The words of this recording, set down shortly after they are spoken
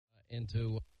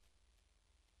into...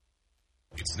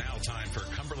 It's now time for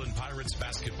Cumberland Pirates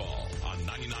basketball on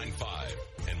 99.5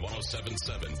 and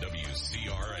 107.7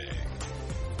 WCRA.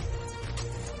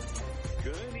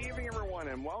 Good evening, everyone,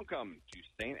 and welcome to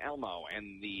St. Elmo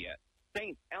and the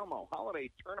St. Elmo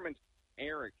Holiday Tournament.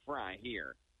 Eric Fry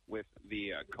here with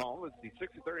the call. It's the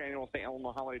 63rd Annual St.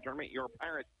 Elmo Holiday Tournament. Your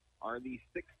Pirates are the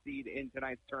 6th seed in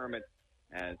tonight's tournament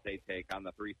as they take on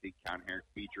the 3 seed Count Herrick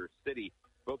Beecher City.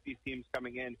 Both these teams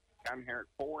coming in, Count Herrick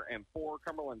 4-4,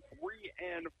 Cumberland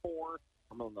 3-4.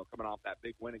 Cumberland, though, coming off that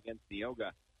big win against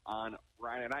Neoga on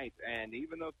Friday night. And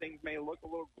even though things may look a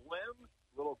little glim,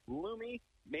 a little gloomy,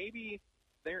 maybe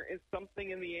there is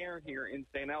something in the air here in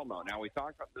St. Elmo. Now, we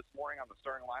talked about this morning on the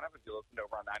starting lineup. If you listened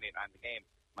over on 98.9 The Game,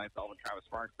 myself and Travis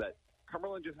Sparks, that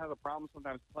Cumberland just has a problem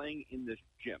sometimes playing in this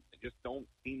gym. They just don't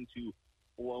seem to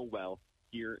flow well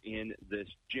here in this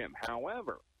gym.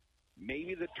 However,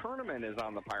 maybe the tournament is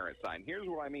on the Pirate side. Here's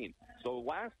what I mean. So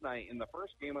last night in the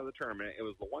first game of the tournament, it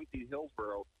was the 1 seed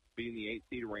Hillsborough beating the 8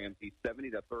 seed Ramsey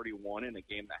 70-31 in a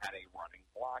game that had a running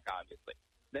block, obviously.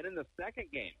 Then in the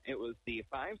second game, it was the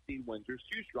 5 seed Windsor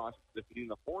Shoestraws defeating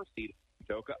the 4 seed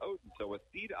Toka Oaten. So a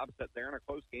seed upset there in a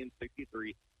close game,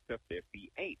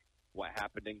 63-58. What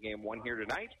happened in game 1 here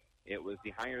tonight? It was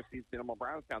the higher seed St. Elmo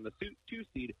Brownstown, the 2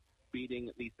 seed,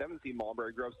 beating the 7 seed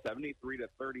Mulberry Grove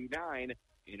 73-39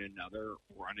 in another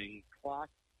running clock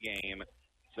game.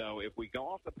 So if we go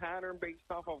off the pattern based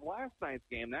off of last night's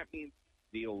game, that means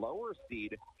the lower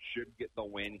seed should get the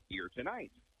win here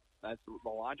tonight. That's the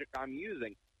logic I'm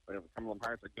using. But if the Cumberland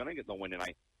Pirates are going to get the win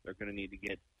tonight, they're going to need to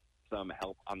get some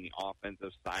help on the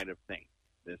offensive side of things.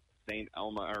 This St.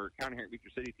 Elmo or County Herrick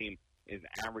Beecher City team is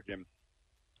averaging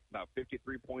about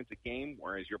 53 points a game,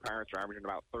 whereas your Pirates are averaging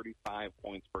about 35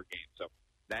 points per game. So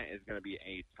that is going to be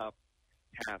a tough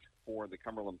task for the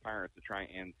Cumberland Pirates to try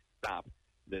and stop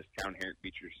this County Herrick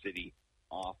Beecher City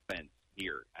offense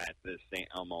here at the St.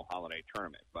 Elmo Holiday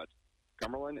Tournament. But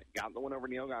Cumberland got the win over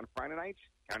Neoga on Friday night.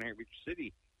 County Herrick Beecher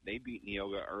City, they beat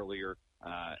Neoga earlier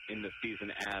in the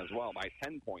season as well by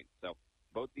 10 points. So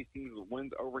both these teams with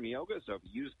wins over Neoga. So if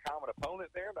you use common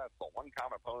opponent there, that's the one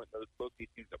common opponent both these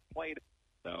teams have played.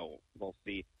 So we'll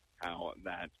see how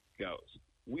that goes.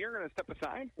 We are going to step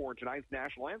aside for tonight's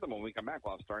national anthem. When we come back,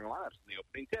 we'll have starting lineups in the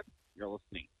opening tip. You're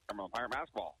listening to Cumberland Pirate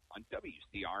Basketball on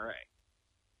WCRA.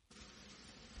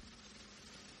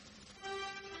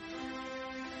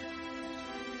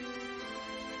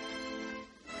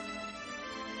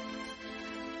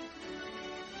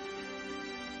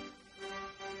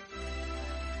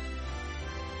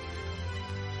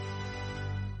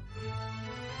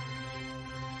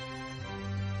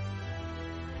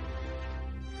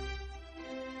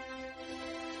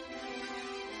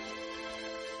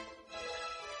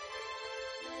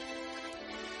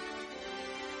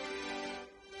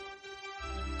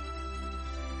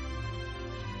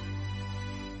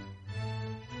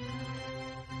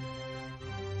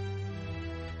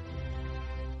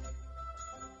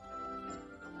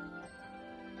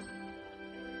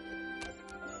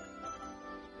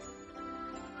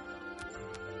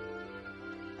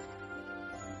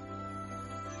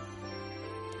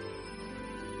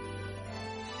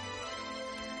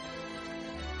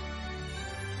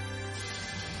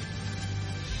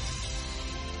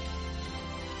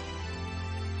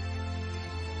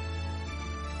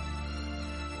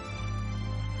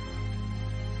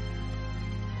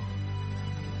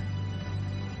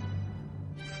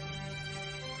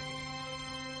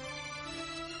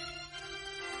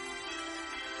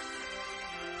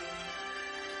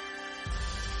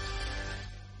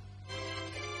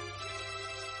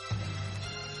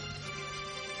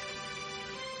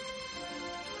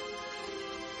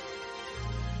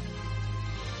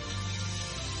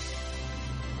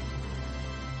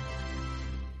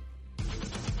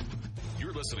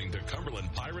 Listening to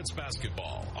Cumberland Pirates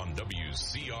basketball on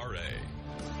WCRA.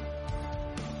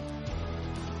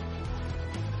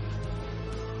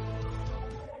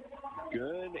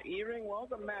 Good evening.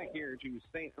 Welcome back here to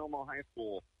St. Elmo High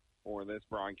School for this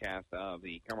broadcast of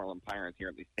the Cumberland Pirates here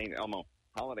at the St. Elmo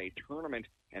Holiday Tournament.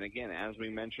 And again, as we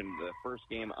mentioned, the first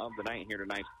game of the night here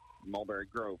tonight, Mulberry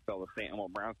Grove fell to St. Elmo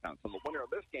Brownstown. So the winner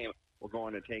of this game will go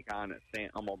on to take on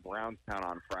St. Elmo Brownstown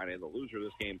on Friday. The loser of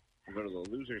this game will go to the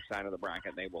loser side of the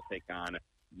bracket. They will take on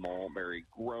Mulberry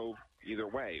Grove. Either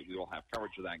way, we will have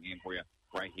coverage of that game for you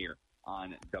right here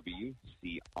on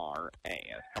WCRA.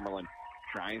 As Cumberland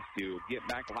tries to get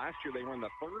back. Last year, they won the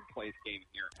third-place game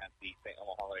here at the St.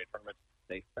 Elmo Holiday Tournament.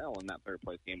 They fell in that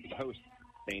third-place game to the host,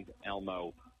 St.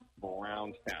 Elmo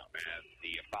Brownstown. As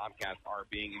the Bobcats are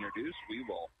being introduced, we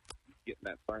will get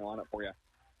that starting lineup for you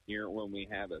here when we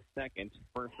have a second.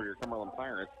 First for your Cumberland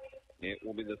Pirates, It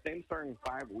will be the same starting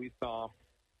five we saw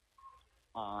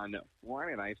on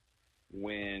Friday night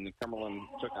when Cumberland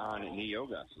took on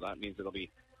Neoga. So that means it'll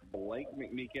be Blake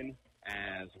McMeekin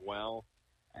as well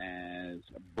as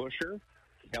Busher,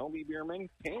 Kelby Bierman,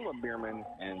 Caleb Bierman,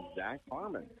 and Zach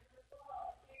Harmon.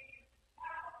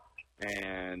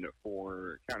 And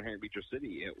for Count Henry Beecher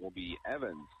City, it will be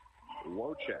Evans,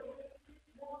 Wojcik,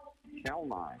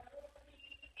 Kalmai,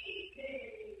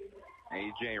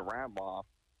 A.J. Radloff,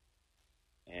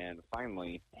 and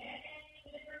finally,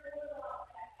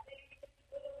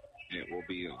 it will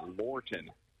be Lorton.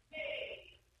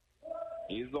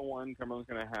 He's the one Cumberland's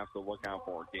going to have to look out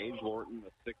for. Gage Lorton,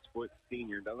 the 6-foot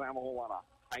senior, doesn't have a whole lot of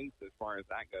height as far as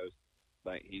that goes,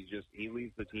 but he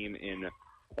leads the team in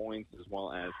points as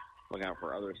well as look out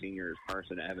for other seniors,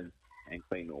 Carson Evans and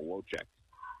Clayton Wojcik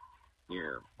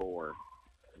here for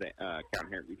the Count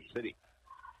Henry Beecher City.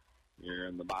 Here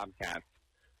in the Bobcats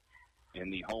in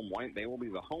the home white, they will be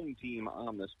the home team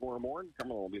on the scoreboard.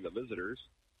 Cumberland will be the visitors.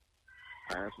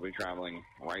 Pirates will be traveling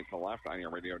right to left on your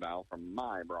radio dial from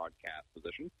my broadcast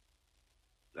position.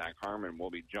 Zach Harmon will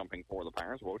be jumping for the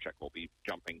Pirates. Wojcik will be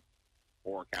jumping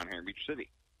for Count Henry Beecher City.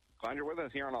 Glad you're with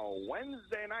us here on a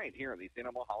Wednesday night here at the St.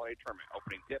 Elmo Holiday Tournament.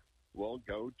 Opening tip will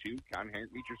go to Count Henry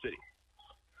Beecher City.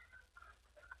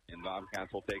 And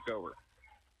Bobcats will take over.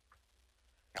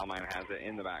 Kalmine has it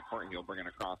in the backcourt, and he'll bring it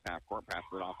across half court, passes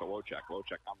it off to Wojcik.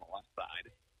 Wojcik on the left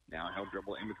side. Now he'll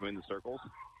dribble in between the circles.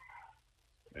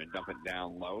 And dump it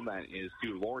down low. That is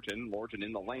to Lorton. Lorton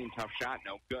in the lane. Tough shot.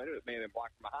 No good. It may have been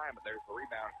blocked from behind, but there's the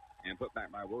rebound and put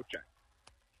back by Wojcik.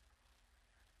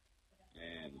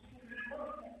 And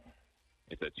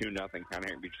it's a 2-0 Count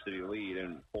Henry Beecher City lead,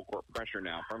 and full court pressure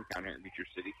now from Count Henry Beecher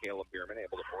City. Caleb Bierman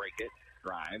able to break it.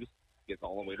 Drives. Gets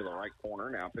all the way to the right corner.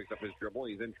 Now picks up his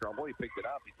dribble. He's in trouble. He picked it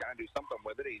up. He's got to do something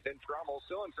with it. He's in trouble.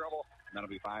 Still in trouble. And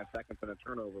that'll be 5 seconds and a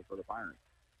turnover for the Pirates.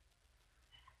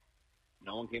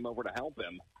 No one came over to help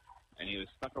him, and he was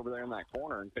stuck over there in that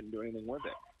corner and couldn't do anything with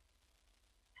it.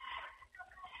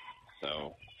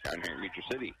 So, Count Henry Beecher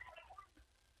City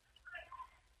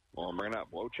will bring it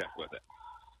up. Wojcik with it.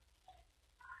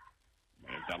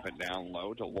 Going to dump it down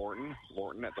low to Lorton.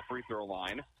 Lorton at the free throw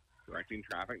line, directing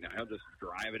traffic. Now he'll just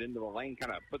drive it into the lane,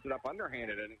 kind of puts it up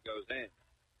underhanded, and it goes in.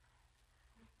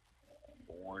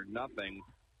 4-0.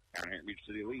 Count Henry Beecher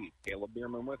City lead. Caleb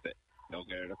Bierman with it. He'll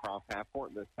get it across half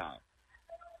court this time.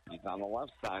 He's on the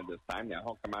left side this time. Now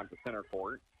he'll come out to center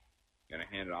court. Going to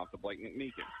hand it off to Blake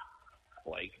McMeekin.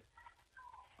 Blake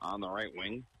on the right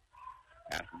wing.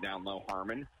 Pass it down low,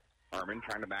 Harmon. Harmon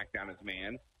trying to back down his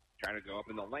man. Trying to go up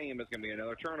in the lane. It's going to be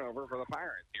another turnover for the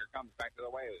Pirates. Here comes back to the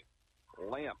way.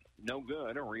 Lamp, no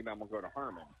good. A rebound will go to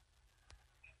Harmon.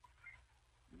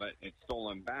 But it's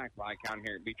stolen back by Count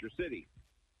Henry Beecher City.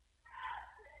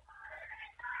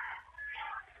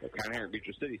 So Count Henry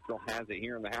Beecher City still has it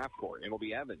here in the half court. It'll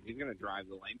be Evans. He's going to drive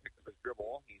the lane, pick up his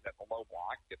dribble. He's at the low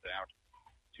block, gets it out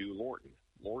to Lorton.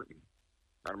 Lorton,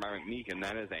 right by McMeekin.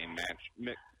 That is a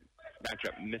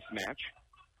matchup mismatch.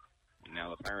 And now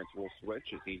the Pirates will switch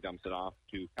as he dumps it off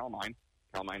to Kalmine.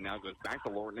 Kalmine now goes back to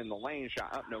Lorton in the lane.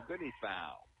 Shot up, no good. He's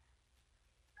fouled.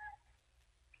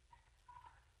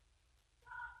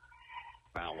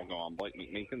 Foul will go on Blake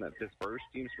McMeekin. That's his first,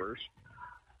 team's first.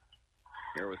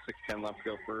 Here with 6:10 left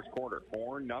to go first quarter.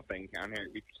 4-0, Count Henry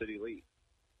Beecher City lead.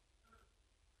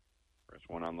 First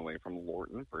one on the way from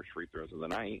Lorton. First free throws of the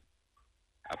night.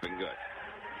 Up and good.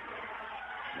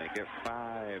 Make it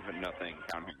 5-0,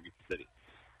 Count Henry Beecher City.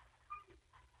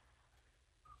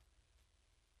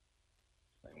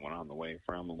 Second one on the way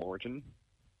from Lorton.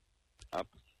 Up.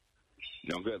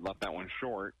 No good. Left that one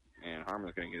short. And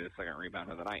Harmon's going to get his second rebound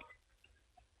of the night.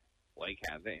 Blake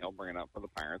has it. He'll bring it up for the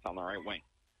Pirates on the right wing.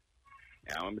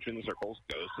 Now in between the circles,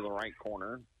 goes to the right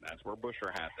corner. That's where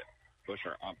Busher has it.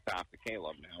 Busher up top to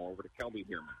Caleb. Now over to Kelby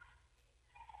Bierman.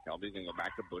 Kelby's going to go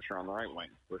back to Busher on the right wing.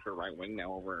 Busher right wing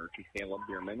now over to Caleb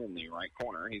Bierman in the right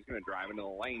corner. He's going to drive into the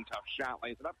lane. Tough shot.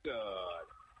 Lays it up good.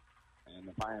 And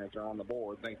the Pirates are on the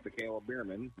board thanks to Caleb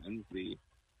Bierman. And the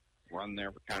run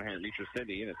there for Count Henry Beecher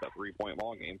City. And it's a 3-point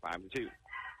ball game, 5-2.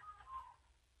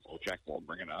 Wojcik will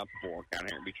bring it up for Count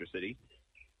Henry Beecher City.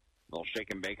 A little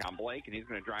shake and bake on Blake, and he's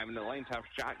going to drive into the lane. Tough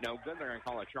shot. No good. They're going to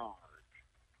call a charge.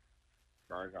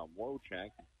 Charge on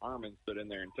Wojcik. Harmon stood in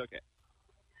there and took it.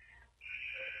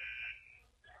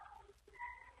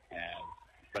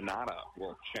 And Bonata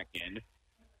will check in.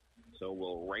 So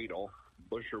will Radel.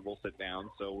 Busher will sit down.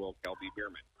 So will Kelby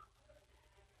Bierman.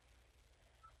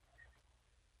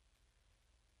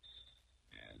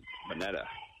 And Bonetta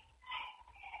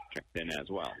checked in as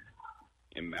well.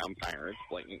 Inbound Pirates.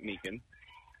 Blake McMeekin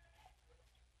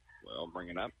will bring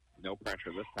it up. No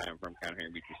pressure this time from County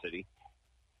Beecher City.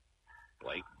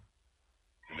 Blake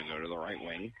going to go to the right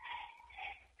wing.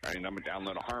 Trying to dump it down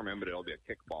low to Harmon, but it'll be a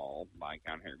kickball by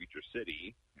County Beecher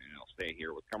City, and it'll stay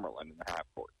here with Cumberland in the half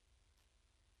court.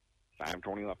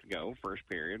 5:20 left to go. First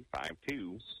period,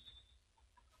 5-2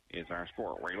 is our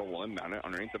score. Radel will inbound it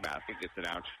underneath the basket, gets it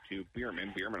out to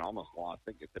Bierman. Bierman almost lost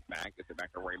it, gets it back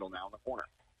to Radel now in the corner.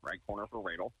 Right corner for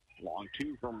Radel. Long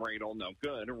two from Radel, no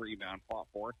good. A rebound fought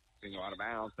for. It's going to go out of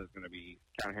bounds. It's going to be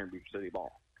County Beecher City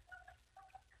ball.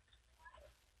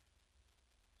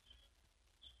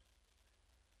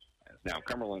 Now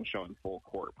Cumberland showing full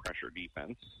court pressure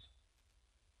defense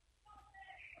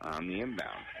on the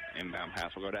inbound. Inbound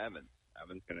pass will go to Evans.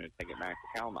 Evans going to take it back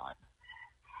to Calmy,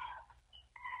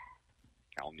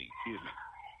 excuse me.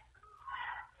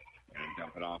 And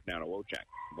dump it off now to Wojcik.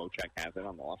 Wojcik has it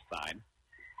on the left side.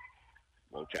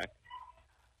 Wojcik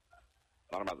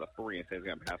thought about the three and says he's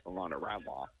going to pass it along to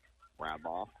Radloff.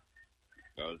 Radloff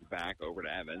goes back over to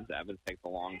Evans. Evans takes the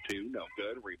long two. No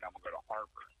good. Rebound will go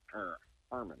to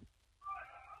Harmon.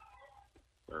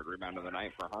 Third rebound of the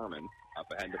night for Harmon. Up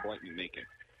ahead to Blake McMeekin.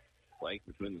 Blake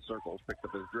between the circles, picks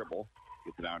up his dribble,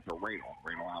 gets it out to Radel.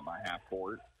 Radel out by half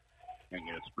court. Can't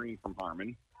get a screen from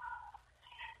Harmon.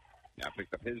 Now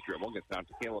picks up his dribble, gets it out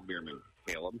to Caleb Bierman.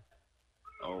 Caleb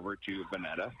over to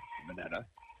Vanetta. Vanetta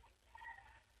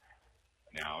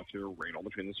now to Radel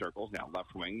between the circles. Now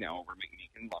left wing, now over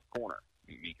McMeekin, left corner.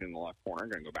 McMeekin in the left corner,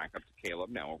 going to go back up to Caleb.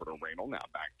 Now over to Radel, now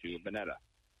back to Vanetta.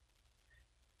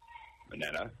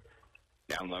 Vanetta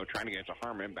down low, trying to get to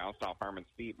Harmon. Bounced off Harmon's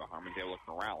feet, but Harmon's able to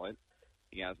corral it.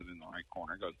 He has it in the right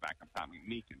corner. Goes back up top.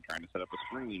 McMeekin trying to set up a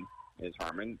screen. Is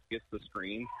Harmon. Gets the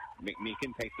screen.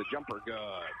 McMeekin takes the jumper.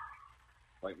 Good.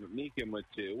 Like McMeekin with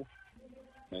two.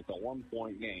 It's a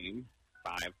 1-point game.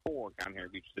 5-4. County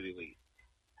Beecher City lead.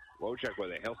 Wojcik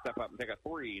with it. He'll step up and take a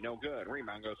three. No good.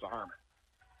 Rebound goes to Harmon.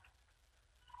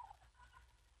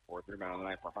 Fourth rebound of the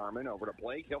night for Harmon. Over to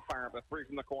Blake. He'll fire up a three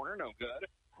from the corner. No good.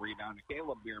 Rebound to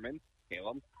Caleb Bierman.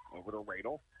 Caleb over to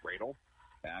Radel. Radel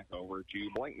back over to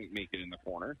Blake McMeekin in the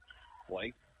corner.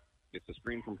 Blake gets the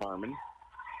screen from Harmon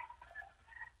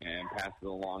and passes it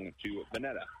along to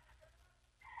Vanetta.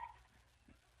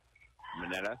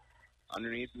 Vanetta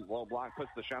underneath his low block, puts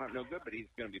the shot up, no good, but he's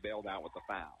going to be bailed out with the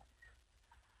foul.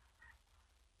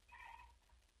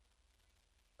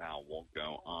 Foul will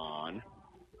go on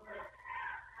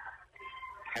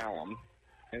Callum,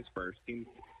 his first, team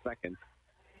second.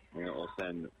 And it will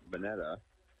send Vanetta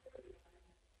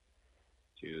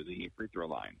to the free throw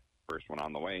line. First one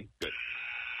on the way. Good.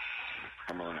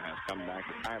 Cumberland has come back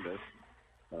to tie this.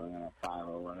 So they're going to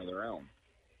 5-0 run of their own.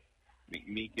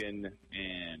 McMeekin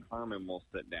and Harmon will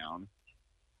sit down.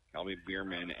 Kelby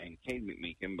Bierman and Cade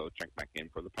McMeekin both check back in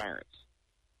for the Pirates.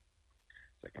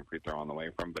 Second free throw on the way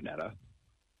from Vanetta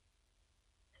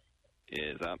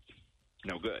is up.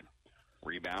 No good.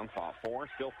 Rebound, fought for,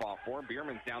 still fought for.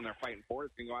 Bierman's down there fighting for it.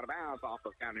 It's going to go out of bounds off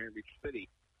of County Beecher City,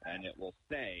 and it will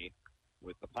stay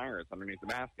with the Pirates underneath the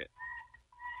basket.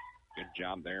 Good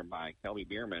job there by Kelby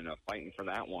Bierman of fighting for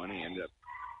that one. He ended up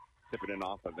tipping it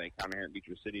off of a County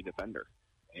Beecher City defender.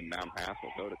 Inbound pass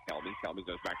will go to Kelby. Kelby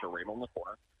goes back to Radel in the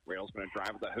corner. Radel's going to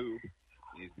drive the hoop.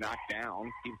 He's knocked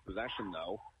down. Keeps possession,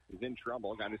 though. He's in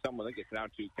trouble. Got to do something with it. Gets it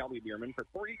out to Kelby Bierman for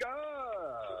three.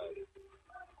 Good!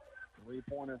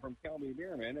 Three-pointer from Kelby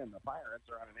Bierman, and the Pirates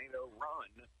are on an 8-0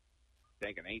 run.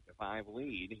 Take an 8-5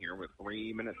 lead here with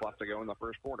 3 minutes left to go in the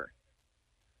first quarter.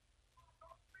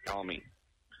 Kelby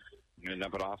going to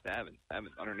dump it off to Evans.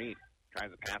 Evans underneath. Tries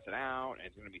to pass it out, and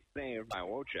it's going to be saved by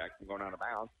Wojcik from going out of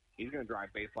bounds. He's going to drive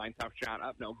baseline. Tough shot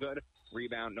up. No good.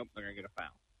 Rebound. Nope, they're going to get a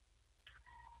foul.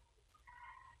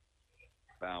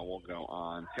 Foul will go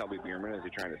on Kelby Bierman as he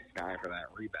tries to sky for that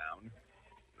rebound.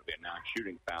 It'll be a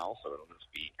non-shooting foul, so it'll just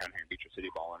be County Beecher City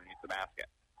ball underneath the basket.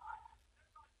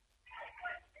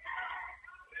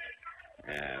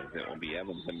 As it will be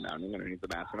Evans inbounding underneath the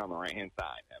basket on the right-hand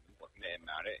side. Evans looking to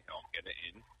inbound it. He'll get it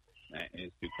in. That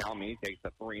is to Calmy. Takes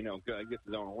the three. No good. Gets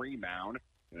his own rebound.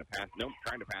 Going to pass. Nope.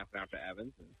 Trying to pass it out to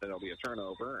Evans. Instead, it'll be a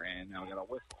turnover, and now we got a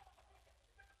whistle.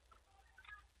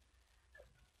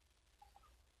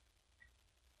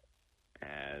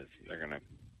 As they're going to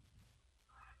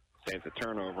say it's a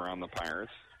turnover on the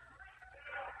Pirates.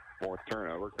 Fourth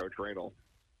turnover. Coach Radel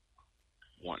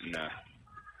wanting to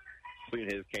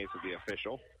plead his case with the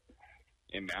official.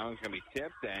 Inbound is going to be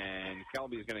tipped, and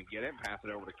Kelby's going to get it, pass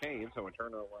it over to Cade, so a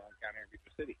turnover on County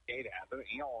Beecher City. Cade has it.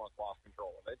 He almost lost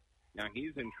control of it. Now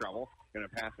he's in trouble. Going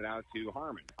to pass it out to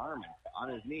Harmon. Harmon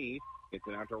on his knee. Gets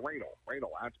it out to Radel.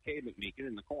 Radel out to Cade McMeekin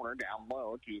in the corner. Down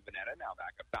low to Vanetta. Now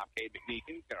back up top. Cade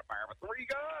McMeekin. He's going to fire up a three.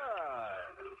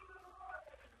 Good!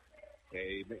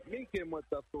 Okay, McMeekin with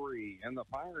the 3, and the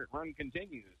Pirate run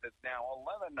continues. It's now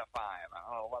 11-5 on an 11-0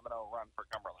 run for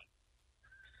Cumberland.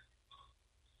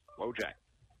 Wojak.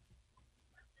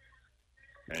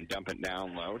 And dump it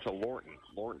down low to Lorton.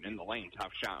 Lorton in the lane.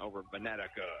 Tough shot over Vanetta.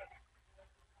 Good.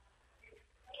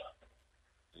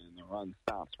 And the run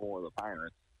stops for the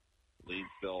Pirates. Lead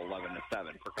still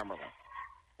 11-7 for Cumberland.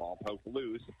 Ball poked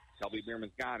loose. Kelby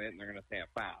Bierman's got it, and they're going to say a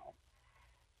foul.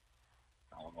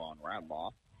 Foul on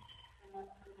Radloff.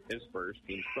 His first,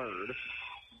 team third.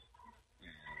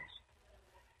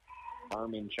 And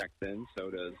Harmon checks in, so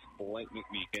does Blake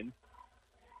McMeekin.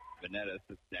 Vanetta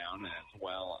sits down, as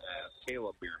well as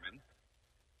Caleb Bierman.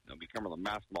 It'll be Cumberland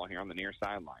basketball here on the near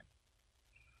sideline.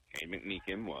 Cade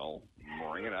McMeekin will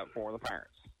bring it up for the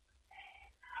Pirates.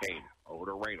 Cade over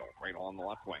to Radel. Radel on the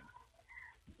left wing.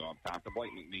 Go up top to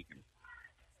Blake McMeekin.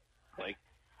 Blake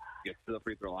gets to the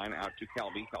free throw line, out to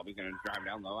Kelby. Kelby going to drive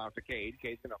down low, out to Cade.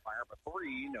 Cade's going to fire up a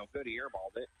 3. No good. He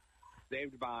airballed it.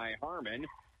 Saved by Harmon.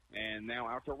 And now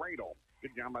out to Radel.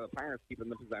 Good job by the Pirates keeping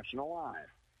the possession alive.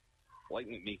 Blake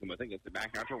McMeekin with it. Gets it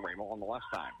back out to Radel on the left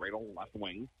side. Radel left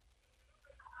wing.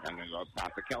 I'm going to go up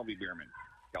top to Kelby Bierman.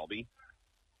 Kelby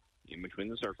in between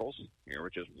the circles. Here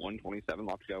with just 1:27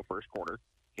 left to go first quarter.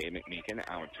 Cade McMeekin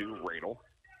out to Radel.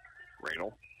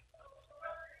 Radel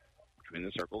between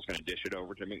the circles, going to dish it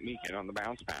over to McMeekin on the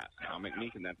bounce pass. Now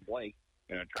McMeekin, that's Blake,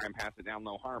 going to try and pass it down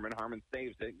low. Harmon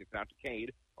saves it, gets it out to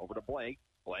Cade, over to Blake.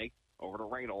 Blake over to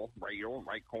Radel. Radel,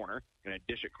 right corner, going to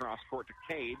dish it cross court to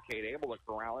Cade. Cade able to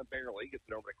corral it barely, gets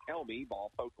it over to Kelby.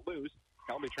 Ball poked loose.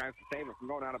 Kelby tries to save it from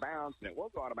going out of bounds, and it will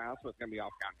go out of bounds, so it's going to be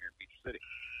off down here in Beach City.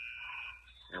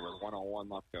 There was 1:01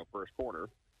 left to go first quarter,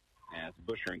 as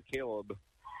Busher and Caleb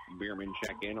Bierman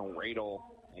check in. Radel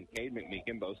and Cade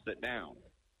McMeekin both sit down.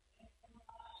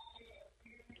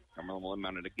 Cumberland will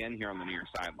inbound it again here on the near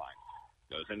sideline.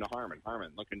 Goes into Harmon.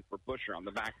 Harmon looking for Busher on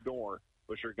the back door.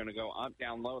 Busher going to go up,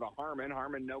 down low to Harmon.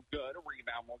 Harmon no good. A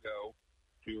rebound will go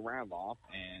to Radloff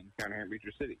and County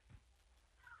Beach City.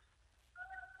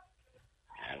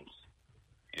 As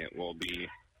it will be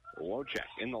Wojak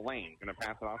in the lane. Going to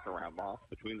pass it off to Radloff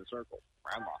between the circles.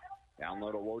 Radloff down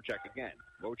low to Wojak again.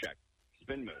 Wojak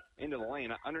spin move into the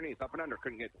lane, underneath, up and under.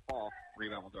 Couldn't get the ball.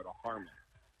 Rebound will go to Harmon.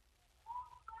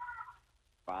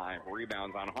 5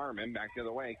 rebounds on Harmon. Back the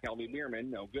other way. Kelby Bierman,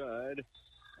 no good.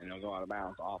 And he'll go out of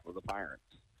bounds off of the Pirates.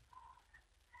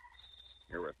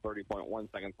 Here with 30.1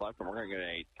 seconds left, and we're going to get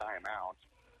a timeout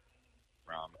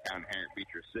from County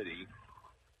Beecher City.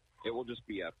 It will just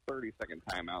be a 30-second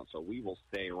timeout, so we will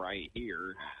stay right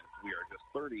here. We are just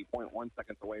 30.1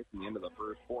 seconds away from the end of the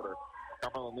first quarter.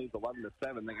 Cumberland leads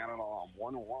 11-7. They got it all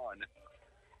on 1-1.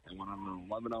 And went on an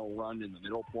 11-0 run in the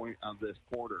middle point of this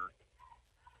quarter.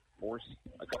 Forced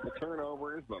a couple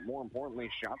turnovers, but more importantly,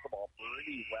 shot the ball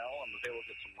pretty well and was able to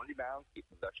get some rebounds, keep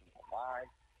possession alive,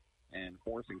 and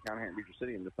forcing County Beecher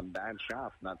City into some bad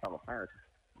shots. And that's how the Pirates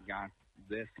got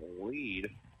this lead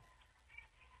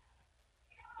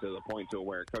to the point to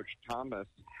where Coach Thompson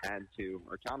had to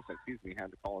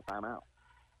call a timeout.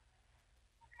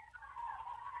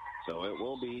 So it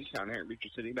will be County Beecher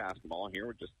City basketball here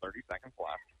with just 30 seconds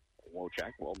left.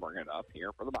 Wojak will bring it up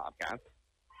here for the Bobcats.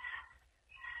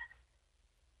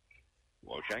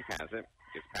 Wojak has it.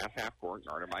 Gets past half court,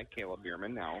 guarded by Caleb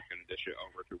Bierman. Now going to dish it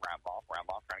over to Radloff.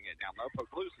 Radloff trying to get it down low.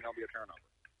 Poked loose, and it'll be a turnover.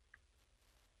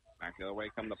 Back the other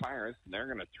way come the Pirates. They're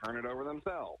going to turn it over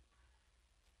themselves.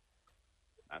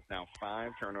 That's now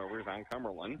 5 turnovers on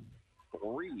Cumberland.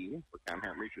 3 for County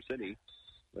Beecher City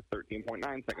with 13.9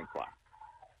 seconds left.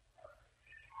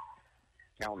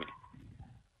 Calmy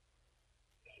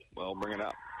will bring it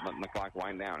up, letting the clock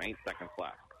wind down. 8 seconds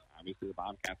left. Obviously, the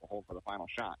Bobcats will hold for the final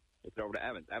shot. It's over to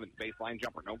Evans. Evans, baseline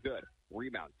jumper, no good.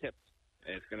 Rebound, tipped.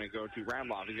 It's going to go to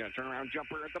Radloff. He's going to turn around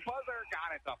jumper at the buzzer.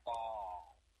 Got it to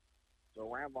fall. So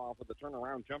Radloff with the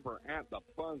turnaround jumper at the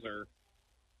buzzer.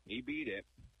 He beat it.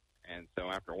 And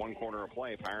so after 1 quarter of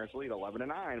play, Pirates lead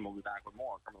 11-9. We'll be back with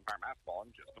more Cumberland Pirate basketball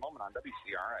in just a moment on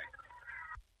WCRA.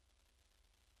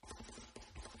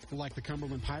 Like the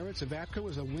Cumberland Pirates, Evapco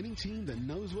is a winning team that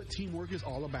knows what teamwork is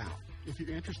all about. If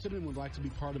you're interested and would like to be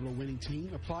part of a winning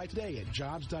team, apply today at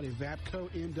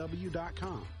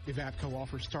jobs.evapconw.com. Evapco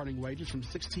offers starting wages from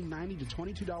 $16.90 to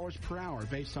 $22 per hour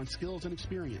based on skills and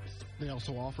experience. They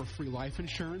also offer free life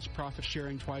insurance, profit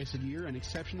sharing twice a year, and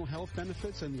exceptional health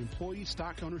benefits and the employee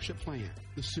stock ownership plan.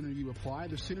 The sooner you apply,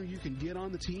 the sooner you can get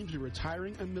on the team to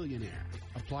retiring a millionaire.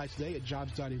 Apply today at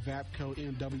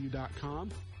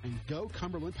jobs.evapconw.com and go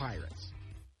Cumberland Pirates.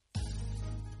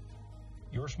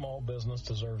 Your small business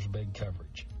deserves big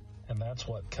coverage, and that's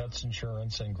what Cuts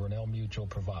Insurance and Grinnell Mutual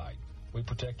provide. We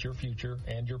protect your future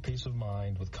and your peace of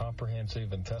mind with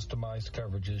comprehensive and customized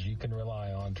coverages you can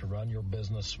rely on to run your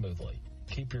business smoothly.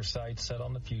 Keep your sights set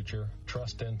on the future.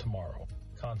 Trust in tomorrow.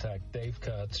 Contact Dave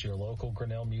Cutts, your local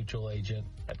Grinnell Mutual agent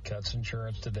at Cutts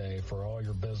Insurance today for all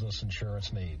your business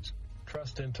insurance needs.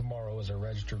 Trust in Tomorrow is a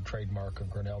registered trademark of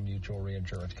Grinnell Mutual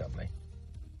Reinsurance Company.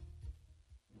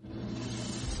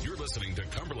 You're listening to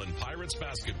Cumberland Pirates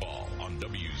basketball on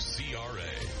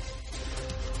WCRA.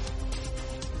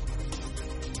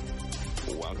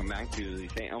 Welcome back to the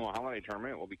St. Elmo Holiday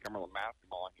Tournament. It will be Cumberland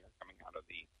basketball here coming out of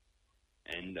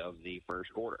the end of the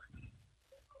first quarter.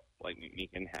 Blake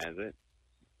McMeekin has it.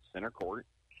 Center court.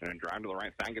 Going to drive to the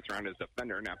right side. Gets around his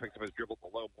defender. Now picks up his dribble to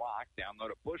low block. Down low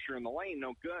to Busher in the lane.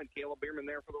 No good. Caleb Bierman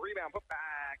there for the rebound. Put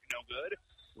back. No good.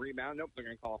 Rebound. Nope. They're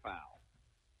going to call a foul.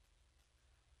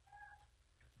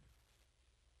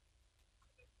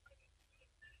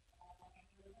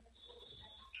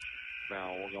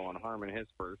 Foul will go on Harmon, his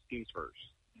first, team's first.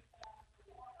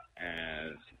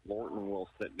 As Lorton will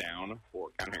sit down for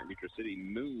County Beatrice City,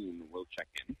 Moon will check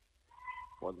in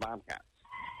for the Bobcats.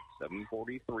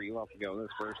 7:43 left to go in this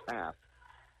first half.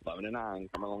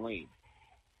 11-9, Cumberland lead.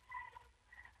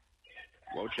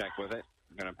 Wojcik with it.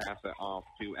 Going to pass it off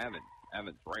to Evans.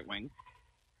 Evans, right wing.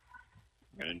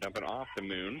 Going to dump it off to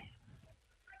Moon.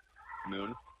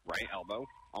 Moon, right elbow.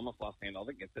 Almost lost handle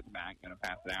it. Gets it back. Going to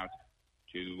pass it out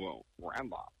to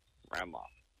Radloff.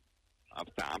 Radloff up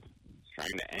top.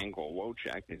 Trying to angle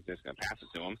Wojcik. He's just going to pass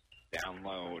it to him. Down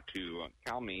low to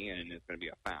Calmy, and it's going to be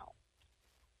a foul.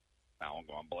 Foul will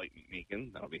go on Blake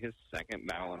McMeekin. That'll be his second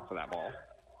battling for that ball.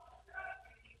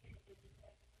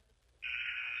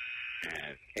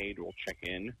 As Cade will check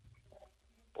in.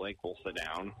 Blake will sit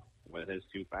down with his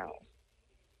two fouls.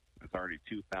 There's already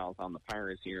two fouls on the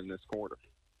Pirates here in this quarter.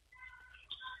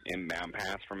 Inbound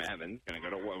pass from Evans. Going to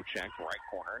go to Wojcik, right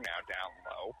corner. Now down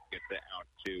low. Gets it out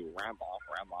to Radloff.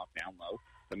 Radloff down low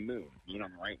to Moon. Moon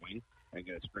on the right wing. Going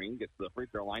to get a screen. Gets to the free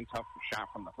throw line. Tough shot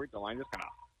from the free throw line. Just kind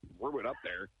of threw it up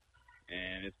there.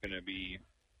 And it's going to be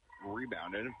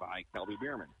rebounded by Kelby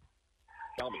Bierman.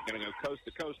 Kelby going to go coast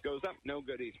to coast. Goes up. No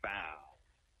good. He's fouled.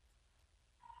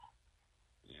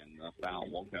 And the foul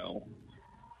will go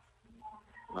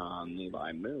on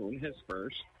Levi Moon. His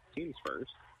first. Team's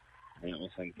first. And it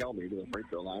will send Kelby to the free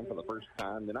throw line for the first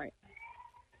time tonight.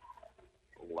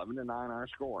 11-9 our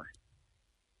score.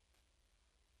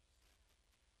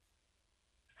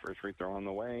 First free throw on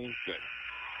the way. Good.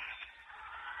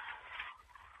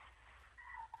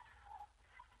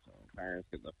 So Pirates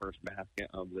get the first basket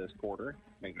of this quarter.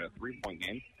 Make it a 3-point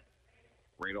game.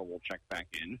 Radel will check back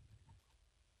in.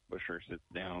 Busher sits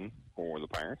down for the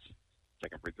Pirates.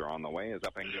 Second free throw on the way is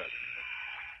up and good.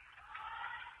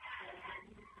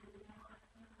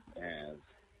 As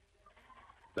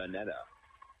Vanetta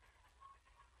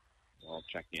will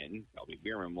check in. Kelby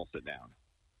Bierman will sit down.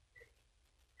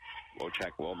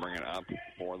 Wojcik will bring it up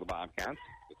for the Bobcats.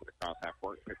 Gets it across half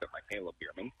court. Picked up by Caleb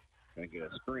Bierman. Going to get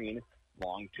a screen.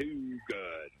 Long two.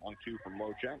 Good. Long two from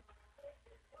Wojcik.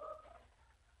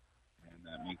 And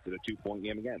that makes it a 2-point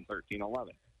game again. 13-11.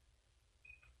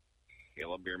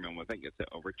 Caleb Bierman with it. Gets it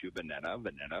over to Vanetta.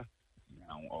 Vanetta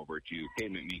now over to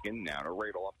Cade McMeekin. Now to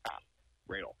Radel up top.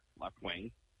 Radel, left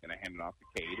wing, going to hand it off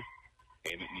to Cade.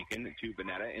 Cade McMeekin to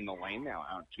Vanetta in the lane. Now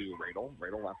out to Radel.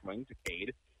 Radel left wing to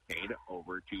Cade. Cade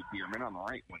over to Bierman on the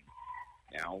right wing.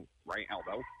 Now right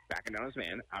elbow, backing down his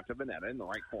man. Out to Vanetta in the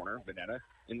right corner. Vanetta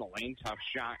in the lane. Tough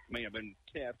shot. May have been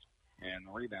tipped. And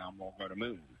the rebound will go to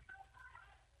Moon.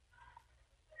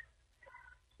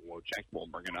 Wojcik will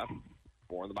bring it up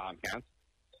for the Bobcats.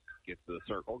 Gets to the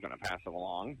circle. Going to pass it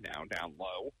along. Now down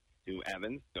low to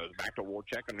Evans, goes back to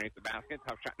Wojcik underneath the basket.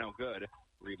 Tough shot, no good.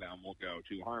 Rebound will go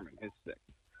to Harmon, his sixth.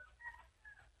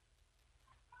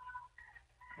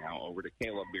 Now over to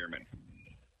Caleb Bierman.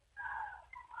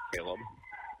 Caleb,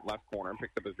 left corner,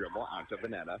 picks up his dribble onto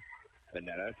Vanetta.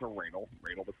 Vanetta to Radel.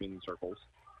 Radel between the circles.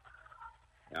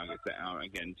 Now gets it out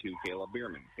again to Caleb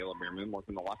Bierman. Caleb Bierman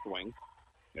working the left wing.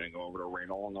 Going to go over to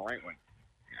Radel on the right wing.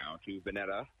 Now to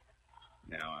Vanetta.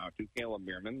 Now out to Caleb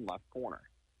Bierman, left corner.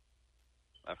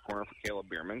 Left corner for Caleb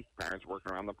Bierman. Pirates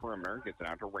working around the perimeter. Gets it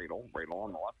out to Radel. Radel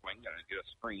on the left wing. Going to get a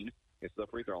screen. Gets to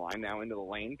the free throw line. Now into the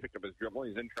lane. Picked up his dribble.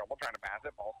 He's in trouble trying to pass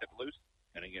it. Ball tipped loose.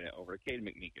 Going to get it over to Cade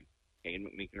McMeekin. Cade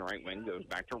McMeekin right wing. Goes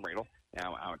back to Radel.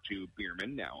 Now out to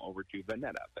Bierman. Now over to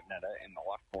Vanetta. Vanetta in the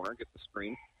left corner. Gets the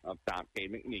screen up top. Cade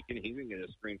McMeekin. He's going to get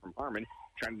a screen from Harmon.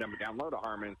 Trying to dump it down low to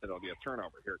Harmon. Instead it'll be a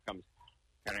turnover. Here it comes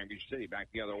County Beach City back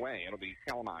the other way. It'll be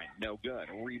Calamine. No good.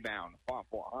 Rebound. Fought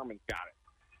for. Harmon's got it.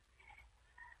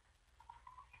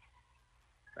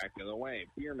 Back the other way.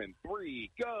 Bierman, three.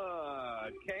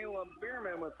 Good. Caleb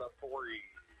Bierman with the three.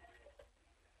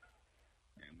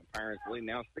 Pirates lead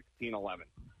now 16-11.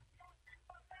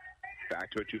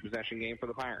 Back to a two-possession game for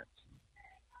the Pirates.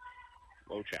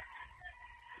 Wojcik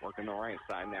working the right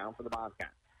side now for the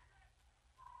Bobcats.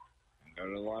 And go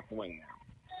to the left wing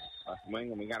now. Left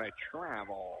wing, and we got a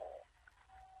travel.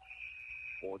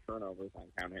 4 turnovers on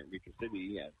count here at Beecher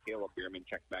City as Caleb Bierman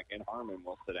checks back in. Harmon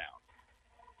will sit down.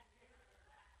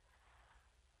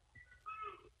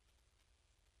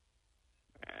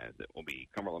 As it will be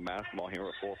Cumberland basketball here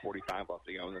with 4:45 left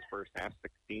to go in this first half.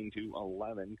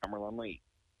 16-11, Cumberland lead.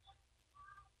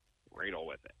 Radel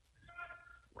with it.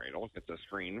 Radel gets a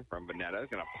screen from Vanetta.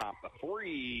 Going to pop the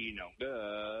three. No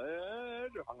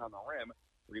good. Hung on the rim.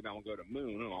 Rebound will go to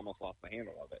Moon, who almost lost the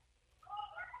handle of it.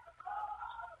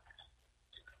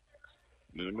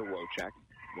 Moon to Wojcik.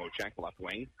 Wojcik left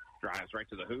wing. Drives right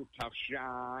to the hoop. Tough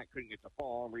shot. Couldn't get the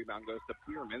ball. Rebound goes to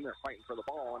Pierman. They're fighting for the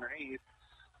ball underneath.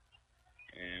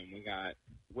 And we got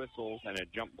whistles and a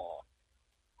jump ball.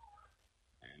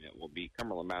 And it will be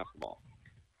Cumberland basketball.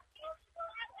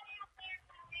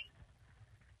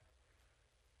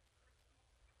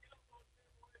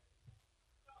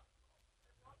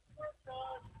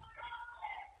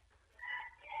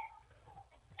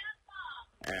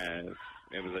 As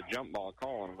it was a jump ball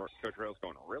call, and Coach Rail's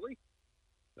going, really?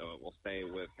 So it will stay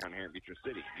with down here at Beecher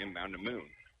City. Inbound to Moon.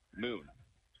 Moon.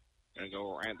 Going to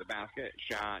go at the basket.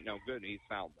 Shot, no good. He's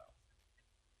fouled,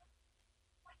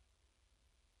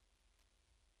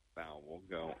 though. Foul will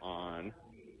go on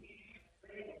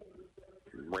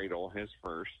Radel, his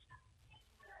first.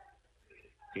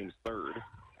 Team's third.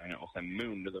 And it will send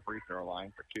Moon to the free throw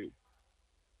line for 2.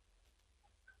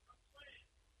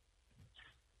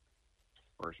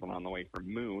 First one on the way for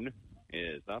Moon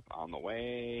is up on the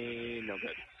way. No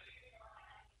good.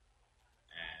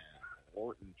 And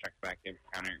Orton checks back in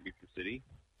for counter at Beecher City.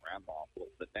 Radloff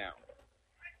will sit down.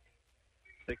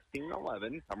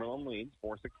 16-11. Cumberland leads.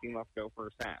 4:16 left to go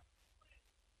first half.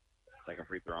 Second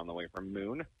free throw on the way from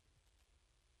Moon.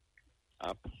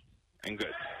 Up and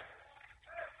good.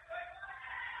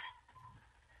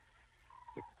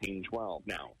 16-12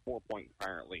 now. 4-point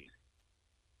Pirate lead.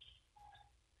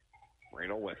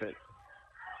 Radel with it.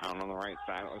 Out on the right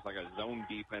side. It looks like a zone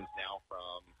defense now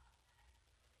from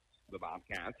the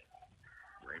Bobcats.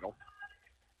 Radel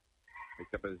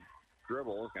picks up his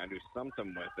dribble. He's got to do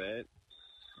something with it.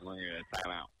 And we're going to get a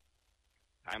timeout.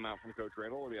 Timeout from Coach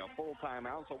Radel. It'll be a full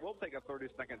timeout, so we'll take a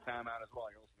 30-second timeout as well.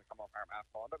 You're listening to Come On Fire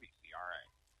Basketball on WCRA.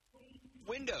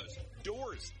 Windows,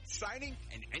 doors, siding,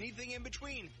 and anything in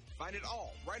between. Find it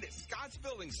all right at Scott's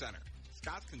Building Center.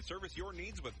 Scott's can service your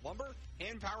needs with lumber,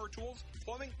 hand power tools,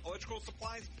 plumbing, electrical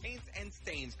supplies, paints, and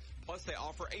stains. Plus, they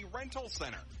offer a rental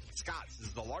center. Scott's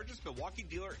is the largest Milwaukee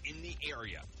dealer in the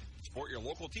area. Support your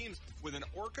local teams with an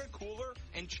Orca cooler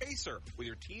and chaser with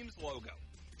your team's logo.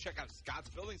 Check out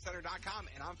scottsbuildingcenter.com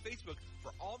and on Facebook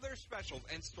for all their specials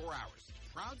and store hours.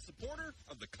 Proud supporter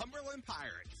of the Cumberland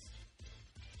Pirates.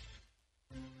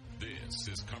 This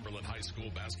is Cumberland High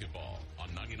School basketball on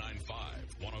 99.5,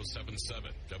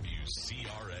 107.7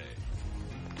 WCRA.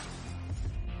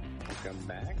 Welcome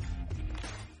back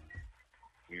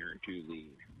here to the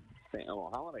St. Elmo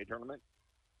Holiday Tournament.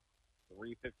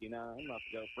 3:59 left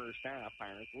to go first half.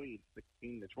 Pirates lead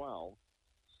 16-12.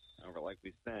 However, like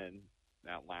we said,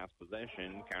 that last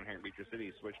possession, Count here at Beecher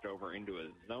City switched over into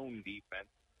a zone defense,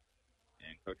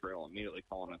 and Coach Rail immediately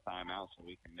calling a timeout so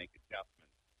we can make adjustments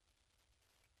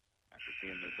after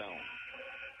seeing the zone.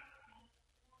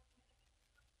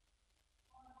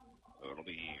 So it'll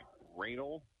be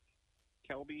Radel,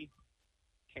 Kelby,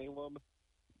 Caleb,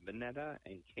 Vanetta,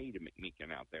 and Cade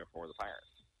McMeekin out there for the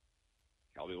Pirates.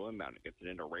 Kelby will inbound. It gets it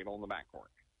into Radel in the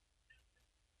backcourt.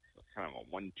 So it's kind of a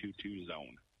 1-2-2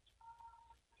 zone.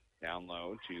 Down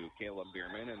low to Caleb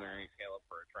Bierman, and there ain't Caleb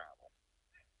for a travel.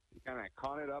 He kind of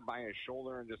caught it up by his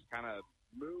shoulder and just kind of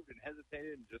moved and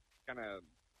hesitated and just kind of,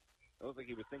 it looked like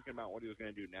he was thinking about what he was going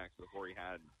to do next before he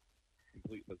had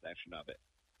complete possession of it.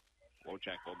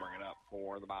 Wojcik will bring it up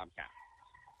for the Bobcats.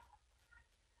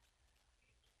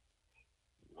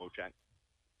 Wojcik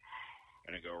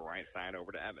going to go right side over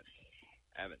to Evans.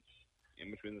 Evans in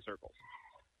between the circles.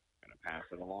 Going to pass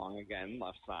it along again,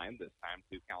 left side, this time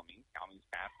to Calmine. Calmine's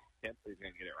pass is tipped, he's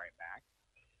going to get it right back.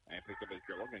 And picked up his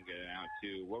dribble, going to get it out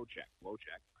to Wojcik.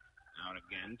 Wojcik out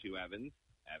again to Evans.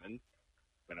 Evans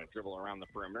going to dribble around the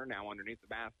perimeter, now underneath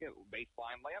the basket.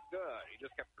 Baseline layup, good. He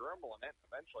just kept dribbling it,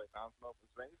 eventually found some open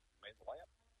space, made the layup.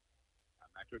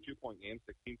 Back to a 2-point game,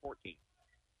 16-14.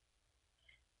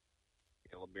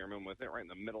 Caleb Bierman with it right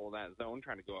in the middle of that zone,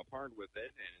 trying to go up hard with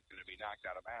it, and it's going to be knocked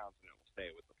out of bounds, and it will stay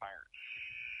with the Pirates.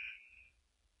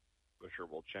 Busher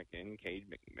will check in.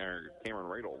 Cameron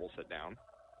Radel will sit down.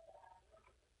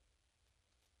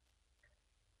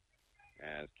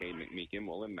 as Cade McMeekin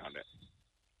will inbound it.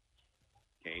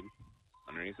 Cade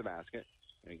underneath the basket.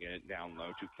 Going to get it down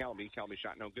low to Kelby. Kelby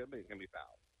shot no good, but he's going to be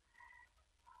fouled.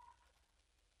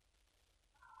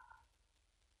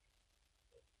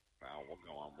 Foul will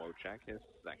go on Wojcik, his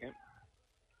second.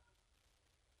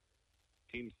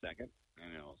 Team's second.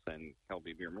 And it'll send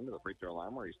Kelby Bierman to the free throw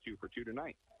line where he's 2 for 2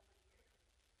 tonight.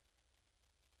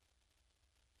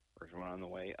 First one on the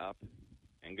way up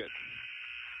and good.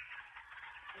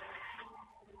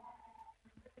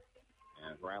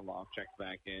 As Radloff checks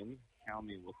back in,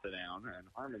 Calmy will sit down, and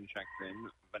Harmon checks in.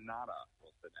 Venata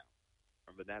will sit down.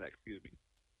 Or Veneta, excuse me.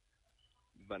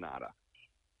 Venata.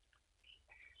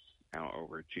 Now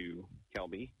over to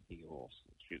Kelby. He will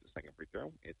shoot the second free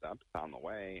throw. It's up, it's on the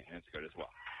way, and it's good as well.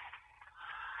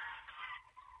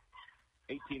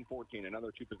 18-14,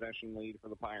 another two-possession lead for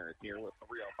the Pirates here with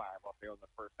 3:05 left here in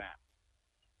the first half.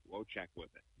 Wojcik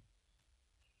with it.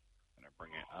 Going to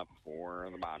bring it up for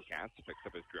the Bobcats. Picks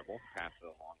up his dribble. Passes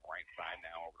it along the right side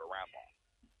now over to Radloff.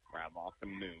 Radloff to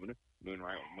Moon. Moon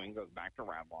right wing goes back to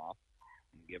Radloff.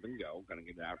 Give and go. Going to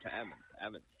get it out to Evans.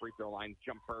 Evans, free throw line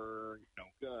jumper. No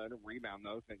good. Rebound,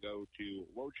 though, is going to go to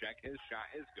Wojcik. His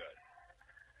shot is good.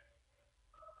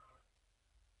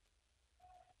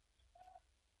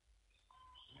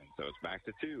 And so it's back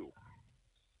to 2.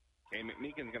 Kay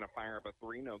McMeekin's going to fire up a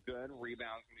 3. No good.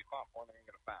 Rebound's going to be fought for. They're going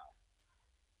to get a foul.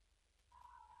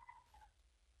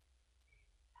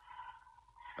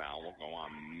 Foul will go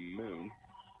on Moon.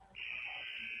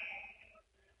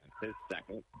 That's his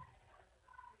second.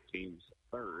 Team's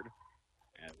third.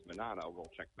 As Venata will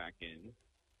check back in.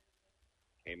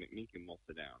 Kay McMeekin will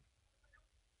sit down.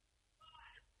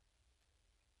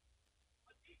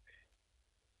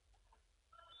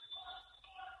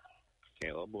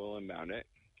 Caleb will inbound it.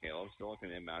 Caleb still looking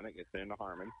to inbound it. Gets it into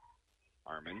Harmon.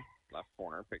 Harmon, left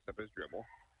corner, picks up his dribble.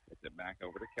 Gets it back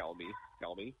over to Kelby.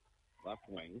 Kelby, left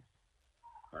wing.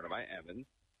 Started by Evans.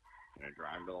 Going to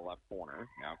drive to the left corner.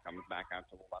 Now comes back out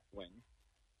to the left wing.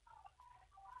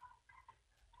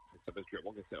 Picks up his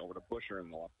dribble. Gets it over to Busher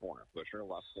in the left corner. Busher,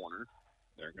 left corner.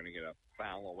 They're going to get a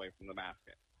foul away from the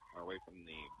basket. Or away from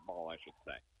the ball, I should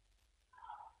say.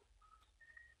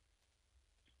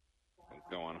 Let's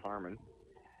go on Harmon.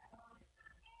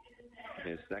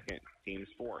 His second, team's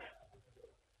fourth.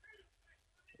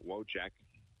 Wojcik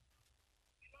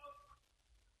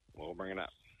will bring it up.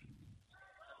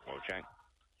 Wojcik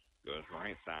goes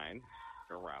right side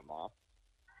to Radloff.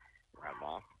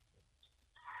 Radloff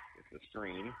gets the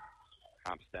screen.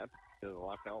 Hop step to the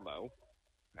left elbow.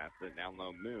 Passes it down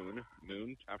low. Moon.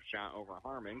 Moon, tough shot over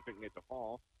Harmon. Couldn't get the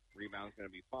fall. Rebound's going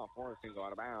to be fought for. It's going to go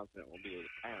out of bounds, and it will be the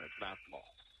Pirates basketball.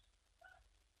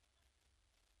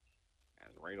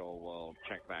 As Radel will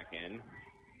check back in.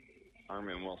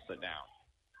 Harmon will sit down.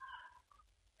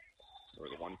 So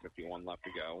with 1:51 left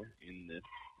to go in this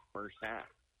first half.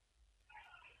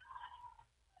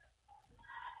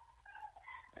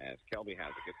 As Kelby has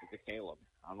it, gets it to Caleb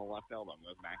on the left elbow.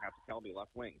 Goes back out to Kelby,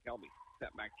 left wing. Kelby,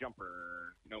 step back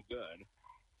jumper, no good.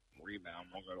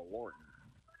 Rebound will go to Lorton.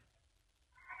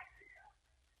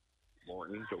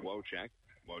 Lorton to Wojcik.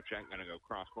 Wojcik going to go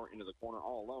cross court into the corner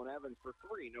all alone. Evans for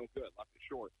 3, no good. Left it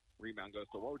short. Rebound goes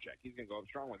to Wojcik. He's going to go up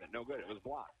strong with it. No good. It was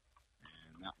blocked.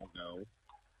 And that will go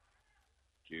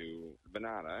to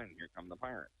Venata, and here come the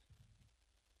Pirates.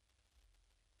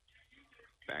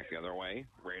 Back the other way.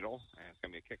 Radel, and it's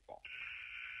going to be a kickball.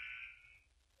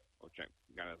 Wojcik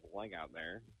got his leg out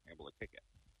there, able to kick it.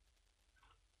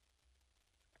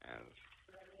 As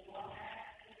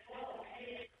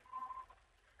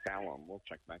Callum will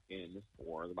check back in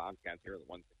for the Bobcats here with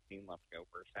 1:16 left to go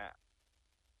first half.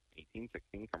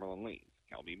 18-16, Cumberland leads.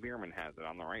 Kelby Bierman has it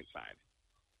on the right side.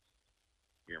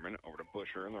 Bierman over to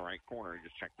Busher in the right corner.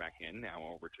 Just checked back in. Now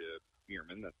over to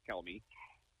Bierman. That's Kelby.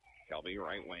 Kelby,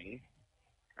 right wing.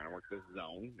 Trying to work this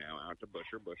zone. Now out to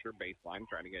Busher. Busher, baseline.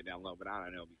 Trying to get it down low, but I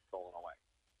don't know. He's stolen away.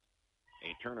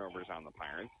 8 turnovers on the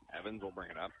Pirates. Evans will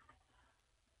bring it up.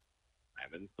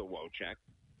 Evans to Wojcik.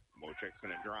 Wojcik's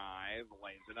going to drive.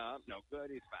 Lays it up. No good.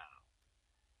 He's fouled.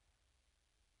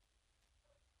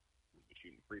 He's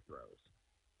shooting free throws.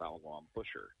 Foul will go on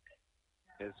Busher.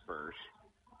 His first.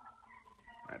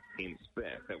 That's team's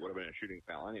fifth. It would have been a shooting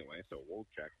foul anyway, so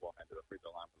Wojcik will head to the free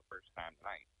throw line for the first time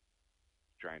tonight.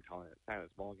 Try and tie this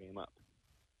ball game up.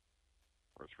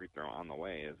 First free throw on the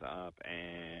way is up,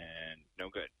 and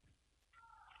no good.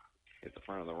 Hit the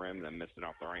front of the rim, then missed it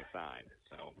off the right side.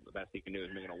 So the best he can do is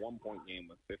make it a 1-point game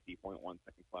with 50.1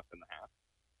 seconds left in the half.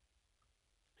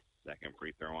 Second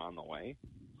free throw on the way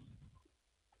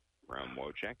from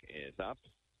Wojcik is up.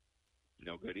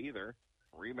 No good either.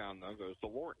 Rebound, though, goes to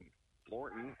Lorton.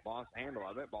 Lorton lost handle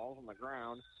of it. Ball's on the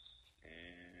ground.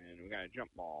 And we got a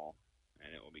jump ball,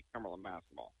 and it will be Cumberland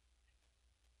basketball.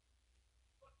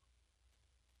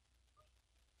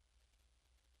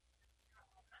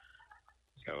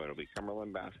 So it'll be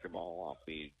Cumberland basketball off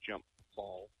the jump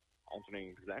ball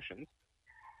alternating possessions.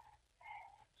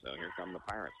 So here come the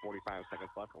Pirates. 45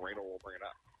 seconds left. Radel will bring it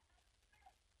up.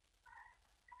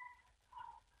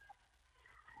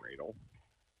 Radel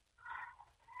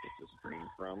gets the screen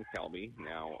from Kelby.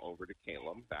 Now over to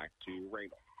Caleb. Back to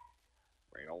Radel.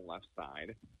 Radel left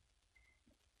side.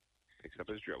 Picks up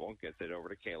his dribble. Gets it over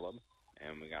to Caleb.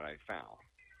 And we got a foul.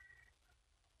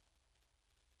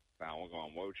 Foul will go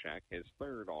on Wojcik. His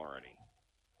third already.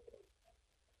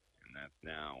 And that's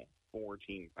now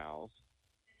 14 fouls.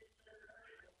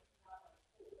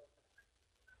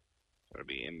 So it'll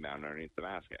be inbound underneath the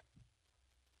basket.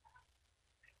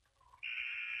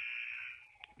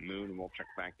 Moon will check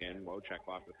back in. Wojcik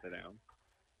will have to sit down.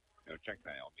 No, check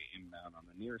that. It'll be inbound on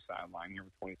the near sideline here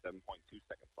with 27.2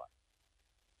 seconds left.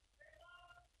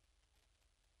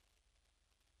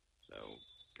 So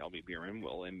Kelby Bierman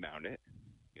will inbound it.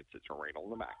 Gets it to Radel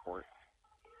in the backcourt.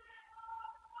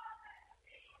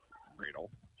 Radel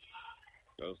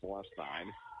goes to the left side.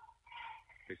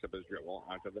 Picks up his dribble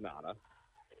out to Venata.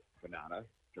 Venata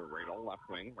to Radel, left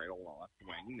wing. Radel left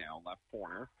wing. Now left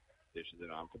corner. Dishes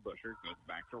it off to Busher. Goes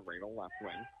back to Radel, left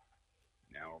wing.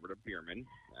 Now over to Bierman.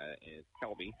 Is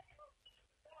Kelby.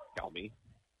 Kelby.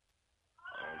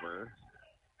 Over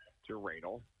to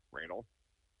Radel. Radel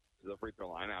to the free throw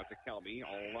line. Out to Kelby.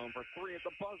 All alone for three at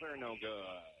the buzzer. No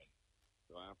good.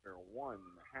 So after 1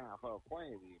 half of play,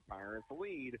 the Pirates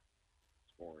lead.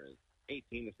 Score is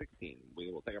 18-16. We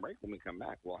will take a break. When we come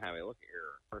back, we'll have a look at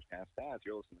your first half stats.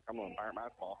 You're listening to Cumberland Pirate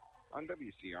Basketball on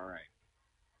WCRA.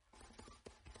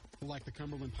 Like the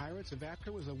Cumberland Pirates,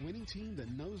 Evapco is a winning team that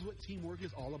knows what teamwork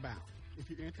is all about. If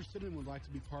you're interested and would like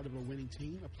to be part of a winning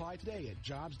team, apply today at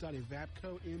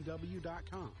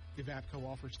jobs.evapconw.com. Evapco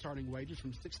offers starting wages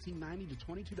from $16.90 to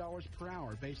 $22 per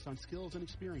hour based on skills and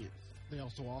experience. They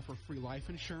also offer free life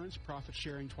insurance, profit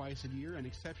sharing twice a year, and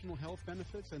exceptional health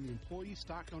benefits and the employee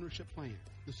stock ownership plan.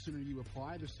 The sooner you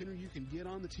apply, the sooner you can get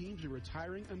on the team to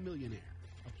retiring a millionaire.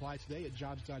 Apply today at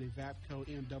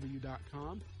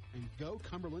jobs.evapconw.com and go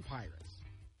Cumberland Pirates.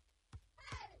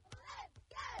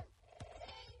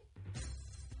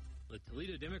 The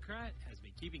Toledo Democrat has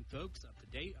been keeping folks up to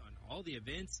date on all the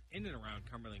events in and around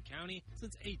Cumberland County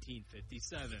since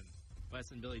 1857.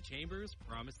 Wes and Billy Chambers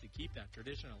promised to keep that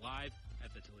tradition alive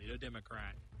at the Toledo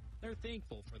Democrat. They're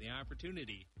thankful for the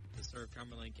opportunity to serve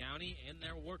Cumberland County, and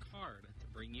they'll work hard to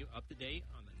bring you up to date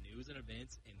on the news and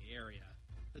events in the area.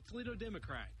 The Toledo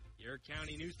Democrat, your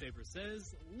county newspaper,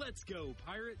 says, "Let's go,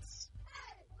 Pirates!"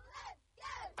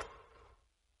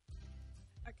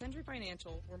 At Country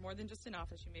Financial, we're more than just an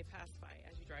office you may pass by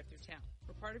as you drive through town.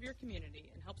 We're part of your community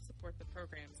and help support the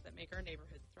programs that make our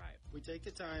neighborhoods thrive. We take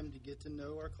the time to get to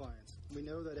know our clients. We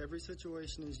know that every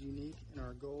situation is unique, and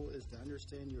our goal is to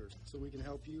understand yours so we can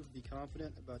help you be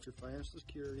confident about your financial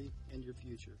security and your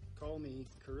future. Call me,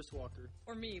 Curtis Walker.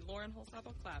 Or me, Lauren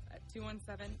Holsapple-Clapp, at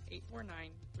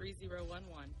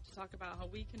 217-849-3011 to talk about how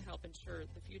we can help ensure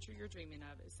the future you're dreaming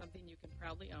of is something you can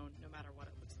proudly own no matter what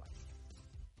it looks like.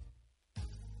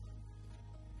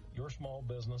 Your small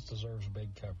business deserves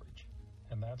big coverage,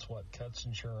 and that's what Cuts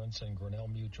Insurance and Grinnell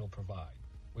Mutual provide.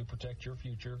 We protect your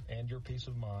future and your peace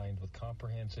of mind with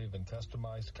comprehensive and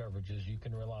customized coverages you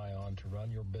can rely on to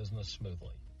run your business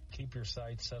smoothly. Keep your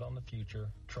sights set on the future.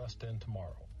 Trust in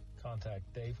tomorrow.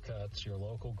 Contact Dave Cuts, your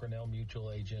local Grinnell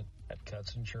Mutual agent at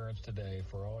Cuts Insurance today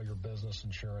for all your business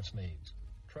insurance needs.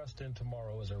 Trust in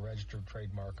Tomorrow is a registered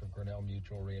trademark of Grinnell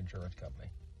Mutual Reinsurance Company.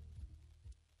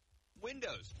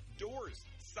 Windows, doors,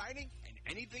 siding, and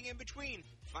anything in between.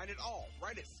 Find it all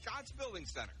right at Scott's Building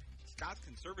Center. Scott's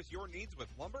can service your needs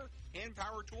with lumber, hand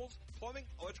power tools, plumbing,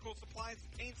 electrical supplies,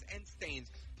 paints, and stains.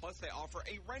 Plus, they offer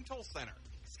a rental center.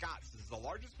 Scott's is the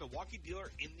largest Milwaukee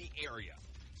dealer in the area.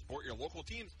 Support your local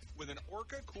teams with an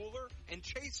Orca cooler and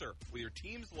chaser with your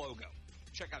team's logo.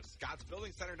 Check out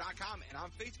scottsbuildingcenter.com and on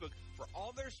Facebook for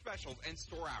all their specials and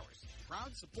store hours.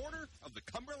 Proud supporter of the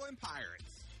Cumberland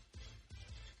Pirates.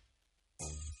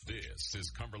 This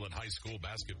is Cumberland High School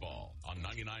basketball on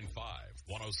 99.5,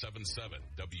 107.7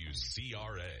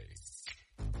 WCRA.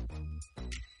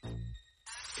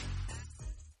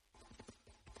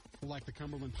 Like the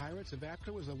Cumberland Pirates,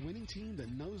 Evapco is a winning team that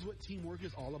knows what teamwork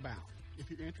is all about. If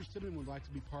you're interested and would like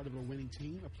to be part of a winning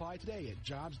team, apply today at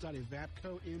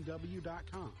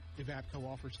jobs.evapconw.com.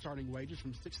 Evapco offers starting wages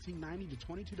from $16.90 to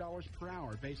 $22 per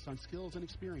hour based on skills and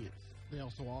experience. They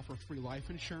also offer free life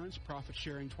insurance, profit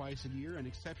sharing twice a year, and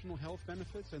exceptional health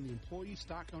benefits and the employee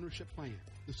stock ownership plan.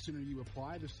 The sooner you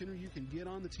apply, the sooner you can get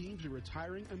on the team to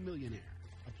retiring a millionaire.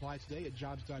 Apply today at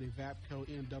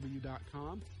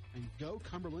jobs.evapconw.com and go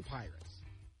Cumberland Pirates.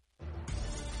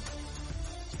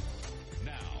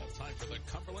 Now, time for the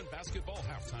Cumberland Basketball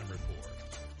Halftime Report.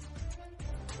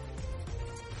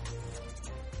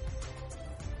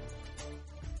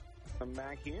 Come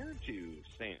back here to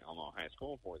St. Elmo High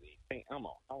School for the St.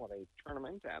 Elmo Holiday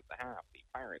Tournament. At the half, the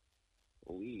Pirates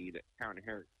lead County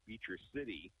Herrick Beecher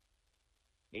City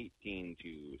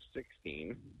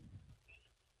 18-16.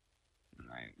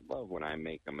 I love when I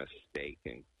make a mistake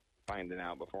and find it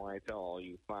out before I tell all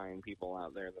you fine people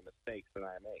out there the mistakes that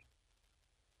I make.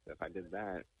 If I did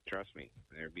that, trust me,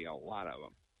 there'd be a lot of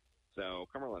them. So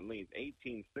Cumberland leads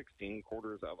 18-16,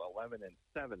 quarters of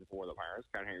 11-7 for the Pirates.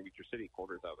 County Herrick Beecher City,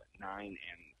 quarters of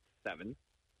 9-7.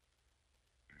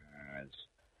 As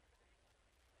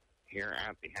here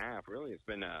at the half, really, it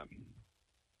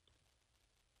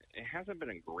hasn't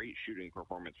been a great shooting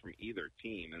performance from either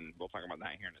team, and we'll talk about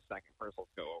that here in a second. First,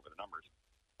 let's go over the numbers.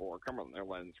 For Cumberland, they're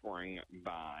led in scoring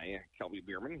by Kelby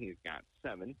Bierman. He's got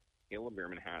 7. Caleb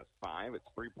Bierman has 5.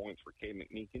 It's 3 points for Cade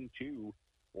McMeekin, 2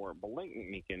 for Blake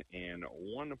McMeekin, and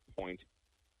 1 point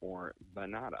for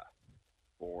Banata.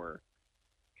 For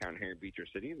County Herrick Beecher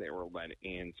City, they were led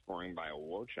in scoring by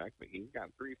Wojcik, but he's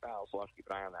got 3 fouls, so we'll have to keep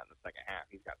an eye on that in the second half.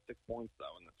 He's got 6 points,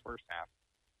 though, in this first half.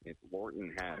 It's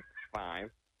Lorton has 5,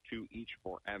 2 each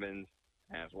for Evans,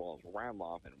 as well as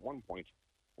Radloff, and 1 point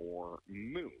for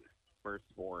Moon. First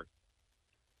for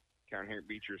County Herrick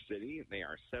Beecher City, they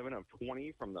are 7 of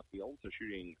 20 from the field, so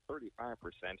shooting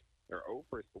 35%. They're 0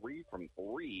 for 3 from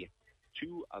 3,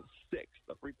 2 of 6.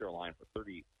 The free throw line for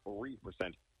 33%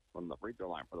 from the free throw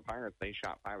line. For the Pirates, they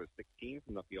shot 5 of 16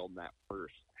 from the field in that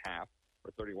first half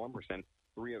for 31%,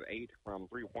 3 of 8 from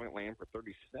three-point land for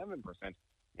 37%,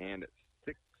 and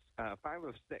 5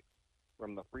 of 6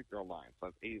 from the free throw line. So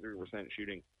that's 83%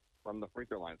 shooting from the free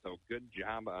throw line. So good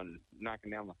job on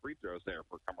knocking down the free throws there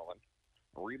for Cumberland.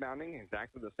 Rebounding,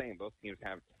 exactly the same. Both teams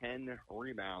have 10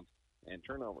 rebounds and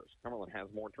turnovers. Cumberland has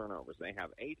more turnovers. They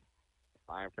have 8,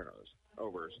 5 turnovers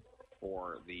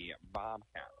for the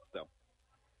Bobcats. So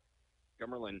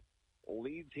Cumberland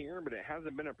leads here, but it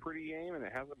hasn't been a pretty game, and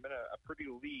it hasn't been a pretty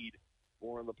lead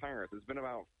for the Pirates. It's been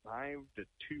about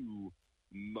 5-2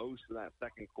 most of that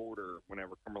second quarter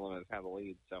whenever Cumberland has had the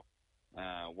lead. So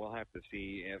we'll have to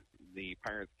see if the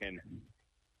Pirates can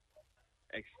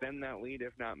extend that lead,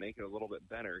 if not make it a little bit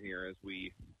better here as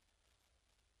we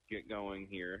get going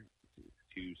here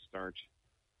to start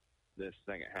this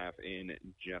second half in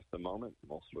just a moment.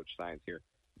 We'll switch sides here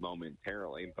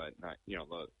momentarily, but the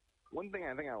one thing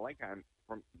I think I like that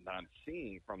I'm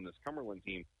seeing from this Cumberland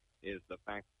team is the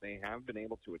fact that they have been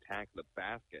able to attack the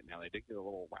basket. Now, they did get a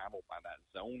little rattled by that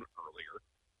zone earlier,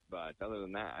 but other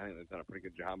than that, I think they've done a pretty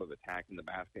good job of attacking the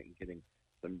basket and getting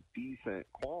some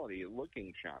decent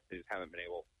quality-looking shots. They just haven't been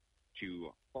able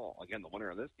to fall. Again, the winner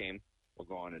of this game will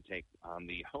go on and take on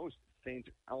the host, St.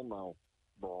 Elmo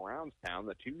Brownstown,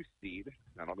 the 2 seed.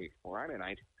 That'll be Friday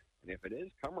night. And if it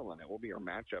is Cumberland, it will be our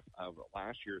matchup of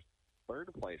last year's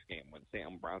third-place game when St.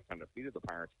 Elmo Brownstown defeated the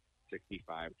Pirates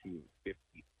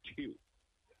 65-52.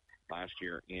 Last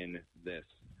year in this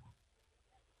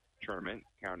tournament,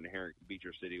 County Herrick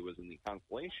Beecher City was in the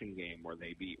consolation game where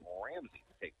they beat Ramsey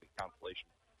to take the consolation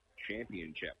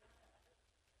championship.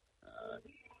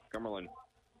 Cumberland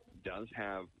does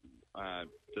not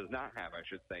have,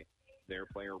 their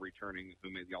player returning who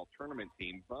made the all-tournament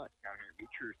team, but County Herrick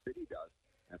Beecher City does.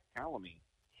 That's Calamy,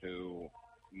 who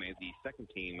made the second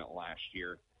team last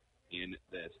year in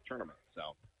this tournament.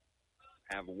 So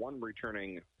have one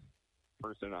returning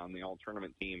person on the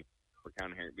all-tournament team for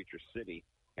County Herrick Beecher City.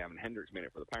 Kevin Hendricks made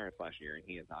it for the Pirates last year, and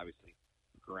he has obviously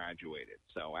graduated.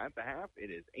 So at the half,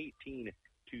 it is 18-16.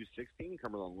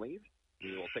 Cumberland leads.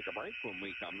 We will take a break. When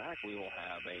we come back, we will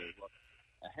have a look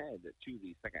ahead to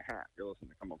the second half. You're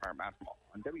listening to Cumberland Pirate Basketball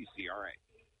on WCRA.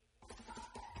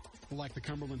 Like the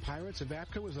Cumberland Pirates,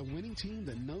 Evapco is a winning team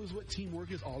that knows what teamwork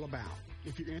is all about.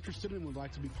 If you're interested and would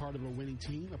like to be part of a winning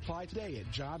team, apply today at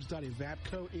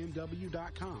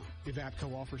jobs.evapconw.com.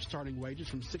 Evapco offers starting wages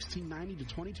from $16.90 to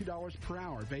 $22 per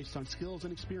hour based on skills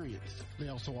and experience. They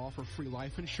also offer free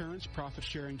life insurance, profit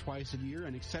sharing twice a year,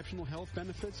 and exceptional health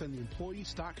benefits and the employee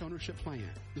stock ownership plan.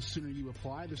 The sooner you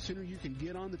apply, the sooner you can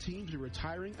get on the team to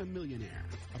retiring a millionaire.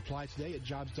 Apply today at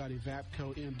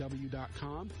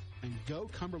jobs.evapconw.com and go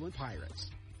Cumberland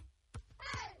Pirates.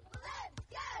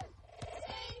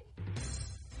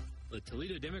 The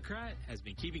Toledo Democrat has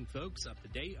been keeping folks up to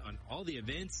date on all the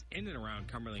events in and around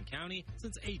Cumberland County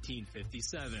since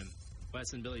 1857.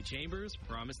 Wes and Billy Chambers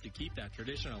promised to keep that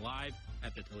tradition alive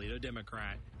at the Toledo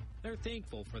Democrat. They're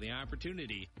thankful for the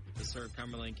opportunity to serve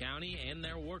Cumberland County, and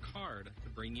they'll work hard to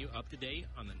bring you up to date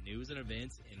on the news and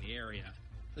events in the area.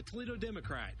 The Toledo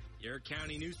Democrat, your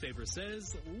county newspaper,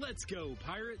 says, "Let's go,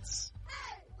 Pirates!"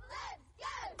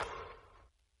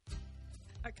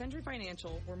 At Country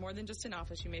Financial, we're more than just an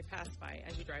office you may pass by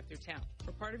as you drive through town.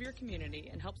 We're part of your community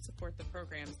and help support the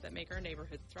programs that make our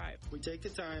neighborhoods thrive. We take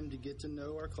the time to get to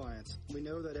know our clients. We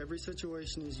know that every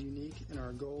situation is unique, and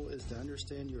our goal is to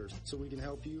understand yours so we can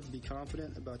help you be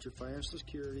confident about your financial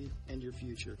security and your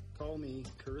future. Call me,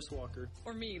 Curtis Walker.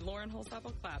 Or me, Lauren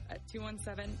Holstapple-Clapp, at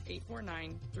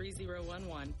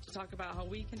 217-849-3011 to talk about how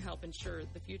we can help ensure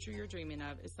the future you're dreaming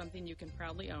of is something you can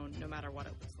proudly own no matter what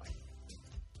it looks like.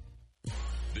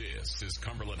 This is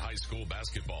Cumberland High School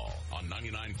basketball on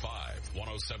 99.5,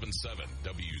 107.7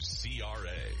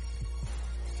 WCRA.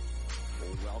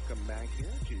 Welcome back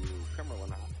here to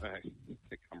Cumberland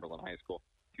High School,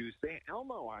 to St.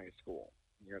 Elmo High School.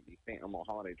 Here at the St. Elmo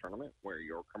Holiday Tournament, where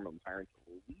your Cumberland Pirates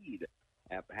lead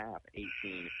at the half,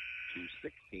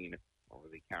 18-16, over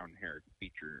the County Heritage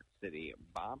Feature City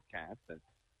Bobcats. And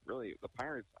really, the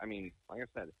Pirates, I mean, like I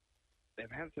said,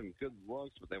 they've had some good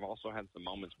looks, but they've also had some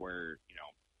moments where,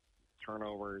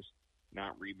 turnovers,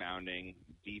 not rebounding,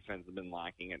 defense has been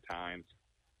lacking at times.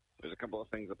 There's a couple of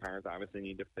things the Pirates obviously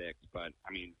need to fix, but, I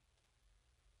mean,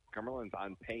 Cumberland's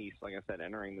on pace. Like I said,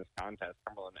 entering this contest,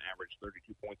 Cumberland averaged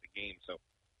 32 points a game, so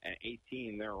at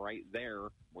 18, they're right there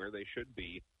where they should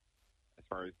be as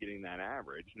far as getting that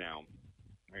average. Now,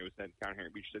 like I said, County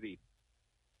Heritage Beach City,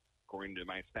 according to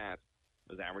my stats,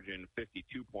 was averaging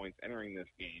 52 points entering this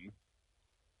game.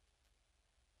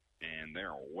 And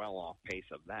they're well off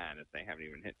pace of that as they haven't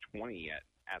even hit 20 yet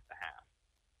at the half.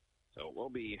 So it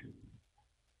will be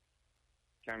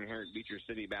County Heritage Beecher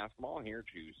City basketball here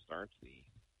to start the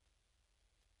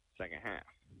second half.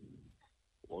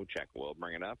 Wojcik will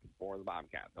bring it up for the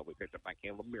Bobcats. They'll be picked up by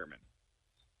Caleb Bierman.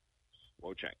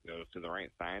 Wojcik goes to the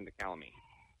right side to Calamie.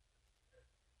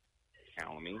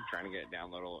 Calamie trying to get it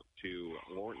down low to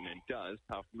Morton. It does.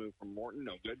 Tough move from Morton.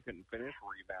 No good. Couldn't finish.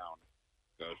 Rebound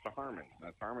goes to Harmon.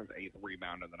 That's Harmon's 8th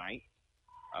rebound of the night.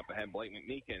 Up ahead, Blake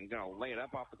McMeekin going to lay it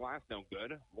up off the glass. No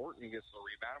good. Morton gets the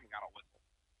rebound. We got a whistle.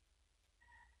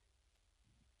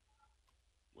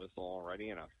 Whistle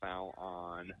already, and a foul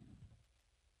on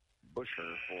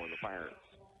Busher for the Pirates.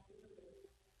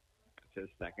 That's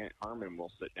his second. Harmon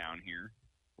will sit down here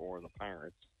for the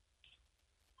Pirates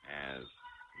as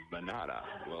Venata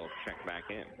will check back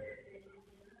in.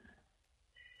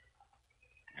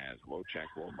 As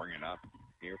Wojcik will bring it up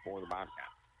here for the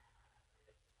Bobcats.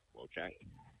 Wojcik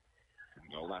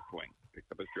go left wing.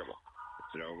 Picks up his dribble.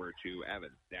 Puts it over to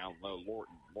Evans. Down low,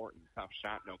 Morton. Morton, tough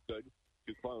shot, no good.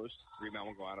 Too close. Rebound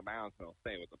will go out of bounds, and he'll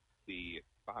stay with the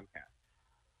Bobcats.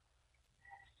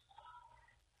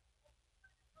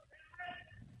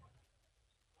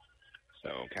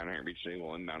 So County Heritage Beach City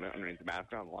will inbound it underneath the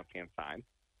basket on the left-hand side.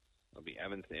 It'll be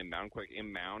Evans to inbound. Quick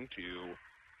inbound to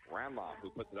Radloff, who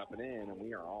puts it up and in, and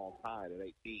we are all tied at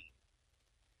 18.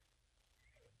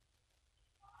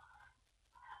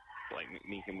 Blake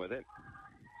McMeekin with it.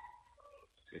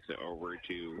 Gets it over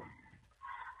to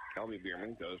Kelby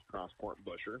Bierman. Goes cross court.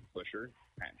 Busher. Busher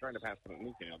trying to pass to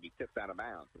McMeekin. It'll be tipped out of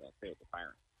bounds, so they'll stay with the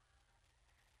Pirates.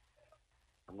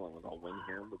 Cumberland with a win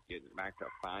here would get it back to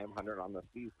 500 on the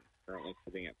season. Currently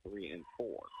sitting at 3-4.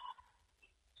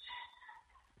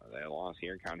 They lost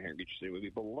here. County Heritage Beach City would be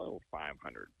below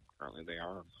 500. Currently, they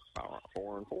are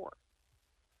 4-4.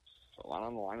 So a lot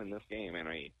on the line in this game, and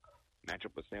a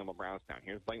matchup with Salem Brownstown.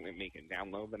 Here's Blake McMeekin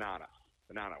down low. Venata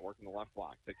working the left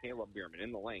block to Caleb Bierman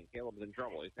in the lane. Caleb's in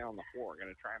trouble. He's down on the floor. Going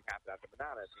to try and pass that to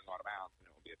Venata. It's going to go out of bounds, and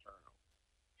it will be a turnover.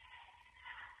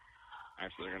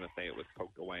 Actually, they're going to say it was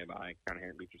poked away by County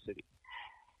Heritage Beach City.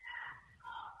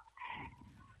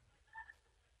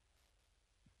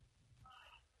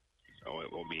 So it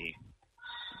will be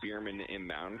Bierman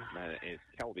inbound. That is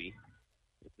Kelby.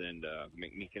 And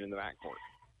McMeekin in the backcourt.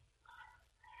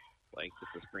 Blake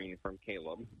gets the screen from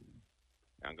Caleb.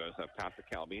 Now goes up top to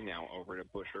Kelby. Now over to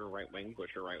Busher, right wing.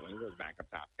 Busher, right wing. Goes back up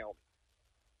top, Kelby.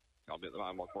 Kelby at the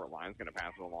bottom of the court line is going to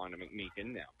pass it along to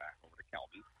McMeekin. Now back over to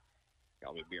Kelby.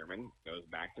 Kelby Bierman goes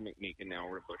back to McMeekin. Now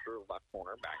over to Busher, left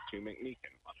corner. Back to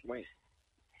McMeekin, left wing.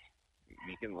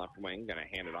 McMeekin, left wing. Going to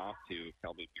hand it off to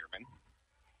Kelby Bierman.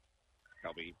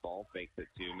 Kelby ball fakes it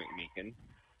to McMeekin.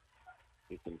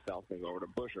 Gets himself and go over to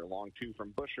Busher. Long two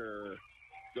from Busher.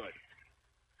 Good.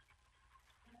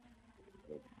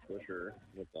 So Busher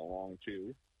with the long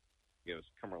two. gives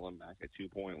Cumberland back a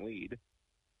 2-point lead,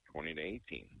 20-18.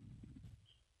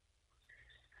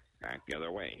 Back the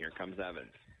other way. Here comes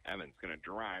Evans. Evans going to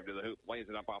drive to the hoop, lays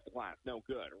it up off the glass. No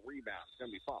good. Rebound. It's going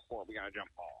to be fought for. We got a jump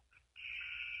ball.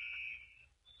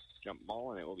 Jump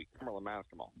ball, and it will be Cumberland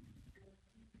basketball.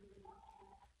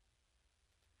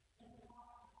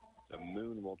 So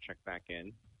Moon will check back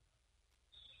in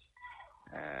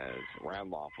as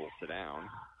Radloff will sit down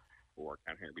for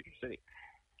County Beach City.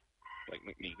 Blake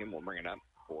McMeekin will bring it up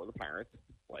for the Pirates.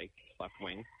 Blake, left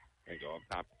wing. They go up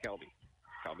top to Kelby.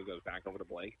 Kelby goes back over to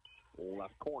Blake.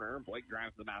 Left corner. Blake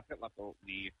drives the basket. Left the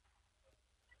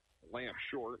layup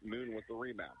short. Moon with the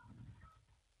rebound.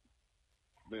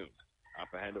 Moon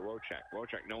up ahead to Wojcik.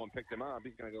 Wojcik, no one picked him up.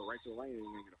 He's going to go right to the lane and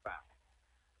he's going to get a foul.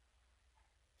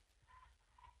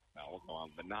 Foul will go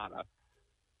on Venata.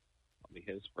 That'll be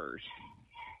his first.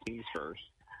 Team's first.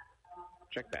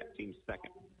 Check that. Team's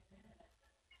second.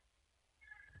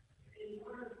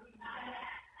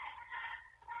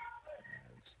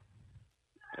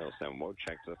 He'll send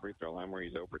Wojcik to the free throw line where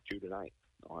he's 0 for 2 tonight.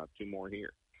 They'll have 2 more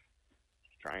here.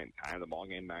 Try and tie the ball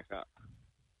game back up.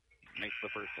 Makes the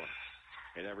first one.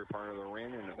 Hit every part of the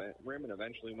rim and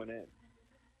eventually went in.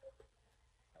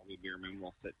 Elby Bierman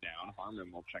will sit down.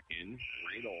 Harmon will check in.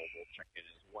 Radel will check in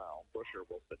as well. Busher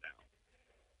will sit down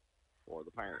for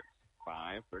the Pirates.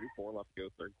 5:34 left to go,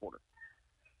 third quarter.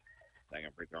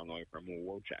 Second free throw on the way from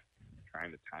Wojcik.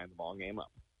 Trying to tie the ball game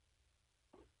up.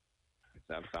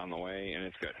 Steps on the way, and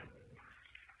it's good.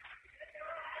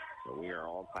 So we are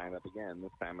all tied up again,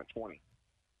 this time at 20.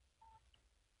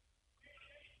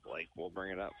 Blake will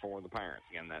bring it up for the Pirates.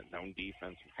 Again, that zone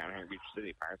defense from County Beach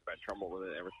City. Pirates have had trouble with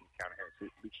it ever since County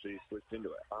Beach City switched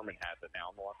into it. Harmon has it now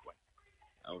on the left wing.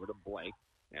 Over to Blake.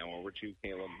 Now over to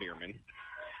Caleb Bierman.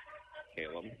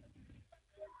 Caleb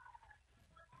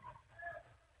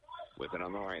with it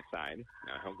on the right side.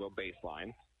 Now he'll go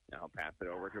baseline. Now he'll pass it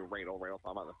over to Radel. Radel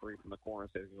thought about the three from the corner.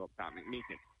 Says he's going to go top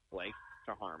McMeekin. Blake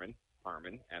to Harmon.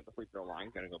 Harmon at the free throw line.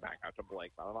 Going to go back out to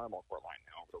Blake on the volleyball court line.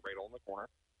 Now over to Radel in the corner.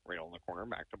 Radel in the corner.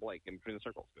 Back to Blake in between the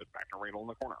circles. Goes back to Radel in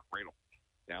the corner. Radel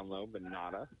down low, but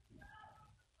nada.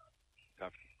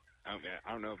 Tough. I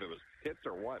don't know if it was hits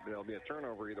or what, but it'll be a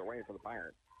turnover either way for the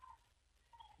Pirates.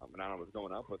 Bonanno was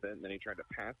going up with it, and then he tried to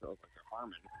pass it over to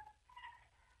Harmon.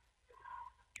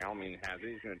 Calming has it.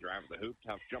 He's going to drive the hoop.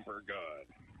 Tough jumper. Good.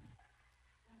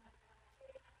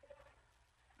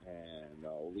 And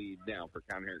a lead down for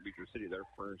County Beach City. Their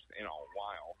first in a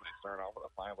while. They start off with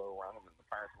a 5-0 run, and then the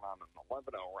Pirates went on an 11-0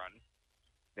 run.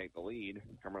 Take the lead.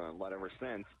 Cumberland led ever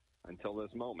since until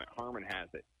this moment. Harmon has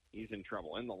it. He's in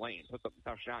trouble. In the lane. Puts up the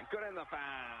tough shot. Good in the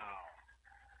foul.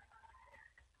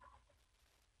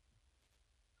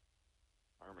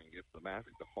 Harmon gets the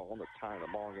basket to fall to tie the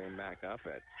ball game back up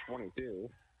at 22.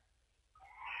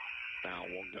 Foul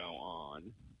will go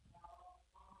on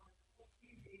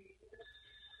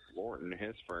Lorton,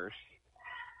 his first.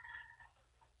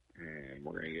 And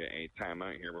we're going to get a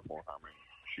timeout here before Harmon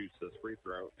shoots this free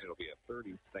throw. It'll be a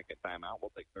 30-second timeout.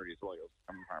 We'll take 30 as well. You'll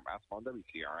come from basketball on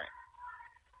WCRA.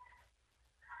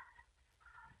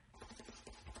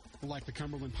 Like the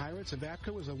Cumberland Pirates,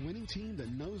 Evapco is a winning team that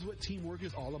knows what teamwork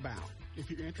is all about. If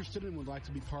you're interested and would like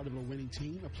to be part of a winning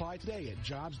team, apply today at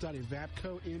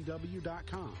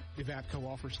jobs.evapconw.com. Evapco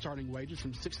offers starting wages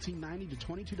from $16.90 to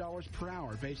 $22 per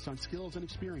hour based on skills and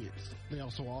experience. They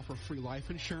also offer free life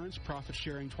insurance, profit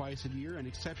sharing twice a year, and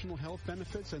exceptional health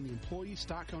benefits and the employee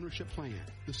stock ownership plan.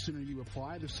 The sooner you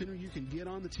apply, the sooner you can get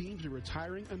on the team to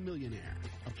retiring a millionaire.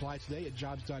 Apply today at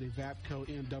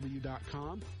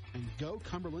jobs.evapconw.com and go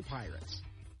Cumberland Pirates.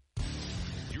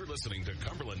 You're listening to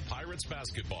Cumberland Pirates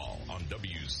basketball on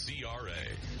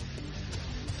WCRA.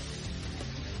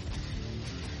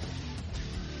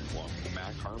 Welcome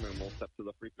back. Harmon will step to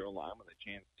the free throw line with a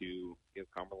chance to give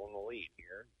Cumberland the lead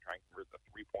here. Trying to convert the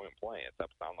three-point play. It's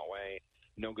up on the way.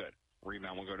 No good.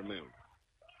 Rebound will go to Moon.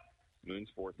 Moon's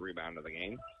fourth rebound of the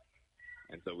game.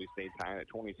 And so we stay tied at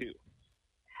 22.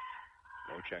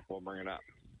 Wojcik will bring it up.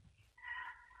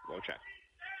 Wojcik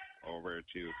over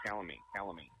to Calamy.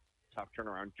 Calamy. Tough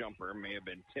turnaround jumper. May have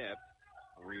been tipped.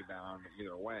 Rebound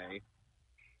either way.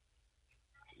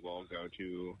 Will go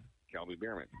to Kelby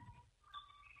Bierman.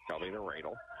 Kelby to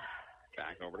Radel.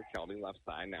 Back over to Kelby, left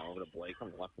side. Now over to Blake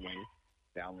on the left wing.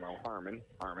 Down low, Harmon.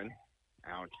 Harmon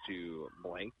out to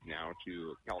Blake. Now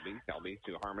to Kelby. Kelby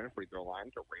to Harmon. Free throw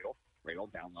line to Radel.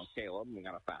 Radel down low, Caleb. We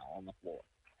got a foul on the floor.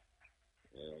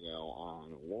 It'll go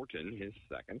on Wharton, his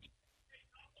second.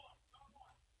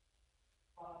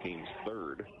 Team's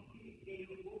third.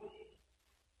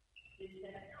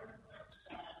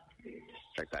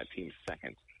 Check that, team's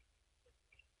second.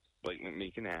 Blake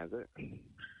McMeekin has it.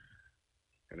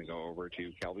 Going to go over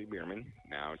to Kelby Bierman.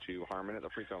 Now to Harmon at the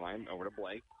free throw line. Over to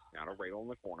Blake. Now to Radel in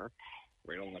the corner.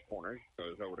 Radel in the corner.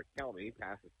 Goes over to Kelby.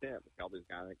 Passes tip. Kelby's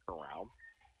got it corralled.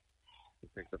 He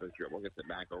picks up his dribble. Gets it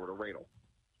back over to Radel.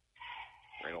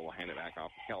 Radel will hand it back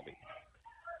off to Kelby.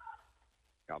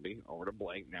 Kelby over to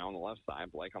Blake. Now on the left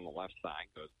side. Blake on the left side.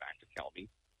 Goes back to Kelby.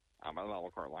 Out by the level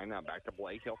court line. Now back to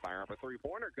Blake. He'll fire up a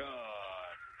three-pointer. Good.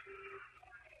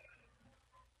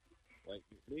 Blake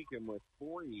Meekum with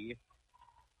 3.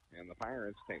 And the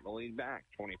Pirates take the lead back,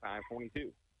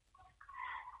 25-22.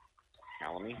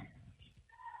 Calamy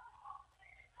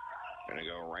going to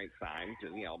go right side to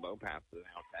the elbow, passes it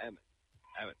out to Evans.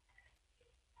 Evans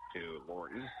to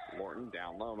Lorton. Lorton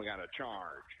down low. We got a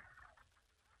charge.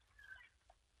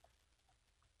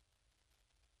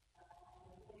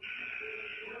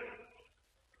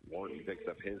 Lorton picks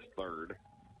up his third.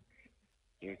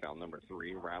 Team foul number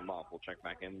 3. Radloff will check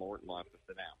back in. Lorton will have to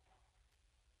sit down.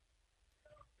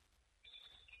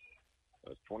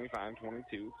 So it's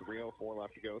 25-22, 3:04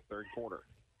 left to go, third quarter.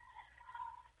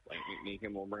 Blake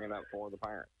McMeekin will bring it up for the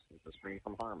Pirates. It's a screen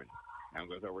from Harmon. Now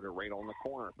goes over to Radel in the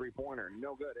corner. Three-pointer,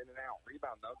 no good, in and out.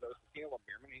 Rebound, though, goes to Caleb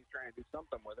Bierman. He's trying to do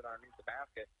something with it underneath the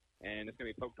basket, and it's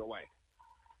going to be poked away.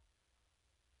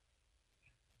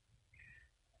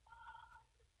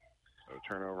 So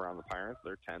turnover on the Pirates.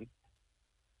 They're 10.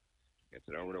 Gets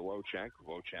it over to Wojcik.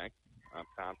 Wojcik up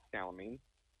top to Calamine.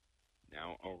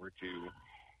 Now over to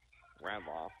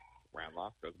Radloff.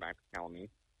 Radloff goes back to Calamine.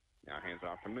 Now hands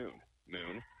off to Moon.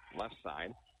 Moon, left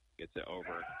side, gets it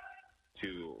over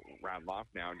to Radloff.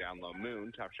 Now down low,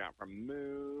 Moon. Tough shot from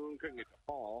Moon. Couldn't get the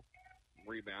ball.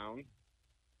 Rebound.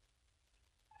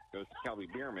 Goes to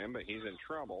Kelby Bierman, but he's in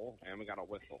trouble, and we got a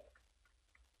whistle.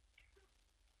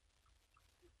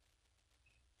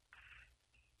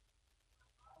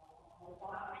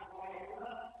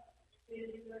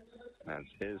 That's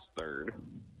his third.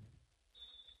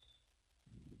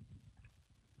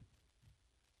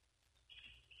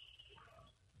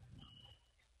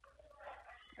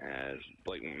 As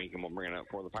Blake McMeekin will bring it up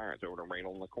for the Pirates over to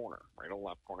Radel in the corner. Radel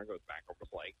left corner goes back over to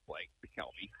Blake. Blake to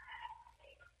Kelby.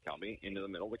 Kelby into the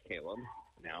middle to Caleb.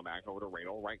 Now back over to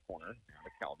Radel, right corner. Now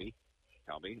to Kelby.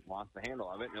 Kelby lost the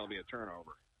handle of it, and it'll be a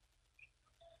turnover.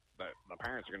 But the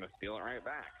Pirates are going to steal it right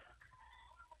back.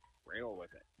 Radel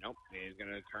with it. Nope. He's going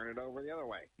to turn it over the other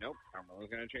way. Nope. Cumberland's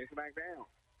going to chase it back down.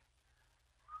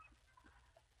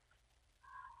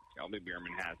 Kelby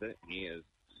Bierman has it. He has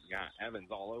got Evans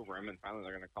all over him, and finally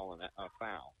they're going to call a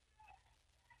foul.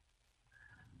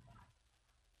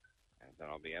 And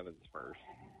that'll be Evans first.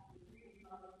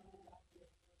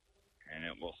 And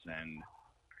it will send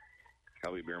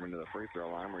Kelby Bierman to the free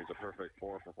throw line where he's a perfect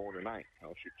 4 for 4 tonight.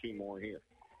 He'll shoot 2 more here.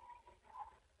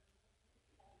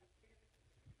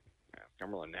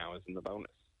 Cumberland now is in the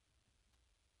bonus.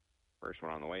 First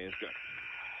one on the way is good.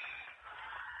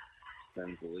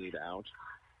 Sends the lead out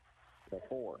to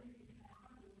 4.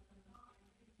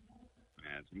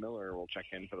 As Miller will check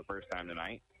in for the first time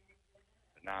tonight.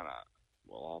 Nana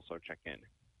will also check in.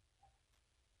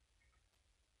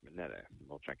 Mineta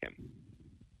will check in.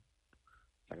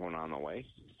 Second one on the way.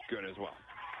 Good as well.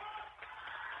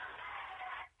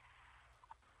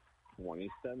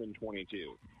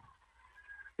 27-22.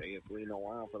 It's leading a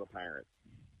while for the Pirates.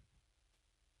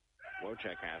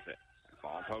 Wojcik has it.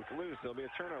 Ball poked loose. There'll be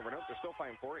a turnover. Nope, they're still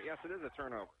fighting for it. Yes, it is a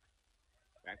turnover.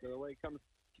 Back to the way comes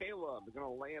Caleb. They're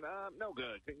going to lay it up. No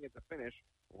good. Couldn't get the finish.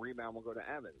 Rebound will go to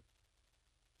Evans.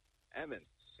 Evans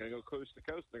going to go coast to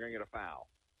coast. They're going to get a foul.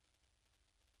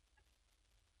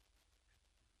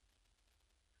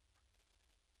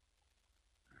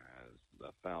 As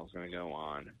the foul's going to go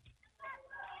on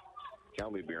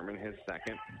Kelby Bierman, his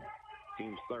second.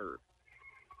 Team's third.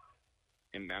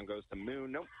 Inbound goes to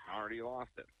Moon. Nope, already lost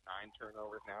it. 9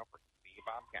 turnovers now for the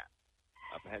Bobcats.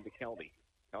 Up ahead to Kelby.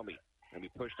 Kelby going to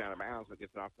be pushed out of bounds, but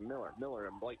gets it off to Miller. Miller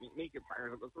and Blake McMeekin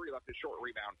fires up the 3. Left his short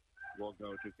rebound. Will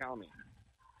go to Calamine.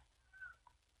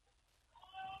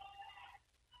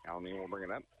 Calamine will bring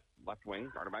it up. Left wing,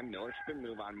 guarded by Miller. Spin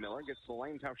move on Miller. Gets the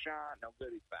lane. Tough shot. No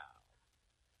good. He's fouled.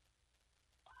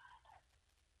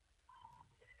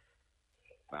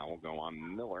 Foul will go on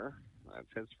Miller. That's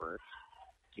his first.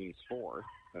 Team's 4.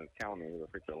 And Calamine with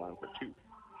a free throw line for 2.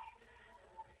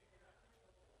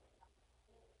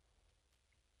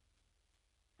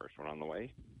 First one on the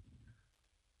way.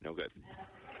 No good.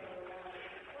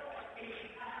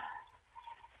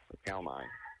 So Calamine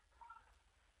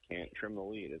can't trim the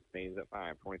lead. It stays at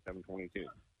 5, 27-22.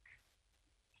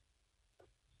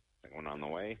 Second one on the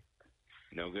way.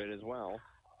 No good as well.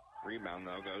 Rebound,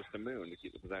 though, goes to Moon to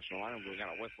keep the possession alive. We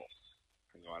got a whistle.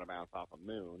 Can go out of bounds off of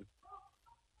Moon.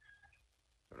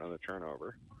 So another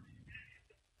turnover.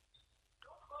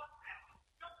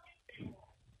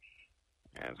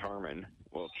 As Harmon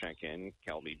will check in,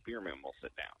 Kelby Bierman will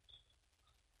sit down.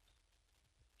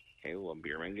 Caleb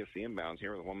Bierman gets the inbounds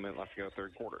here with 1 minute left to go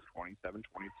third quarter.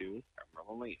 27-22,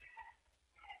 Cumberland lead.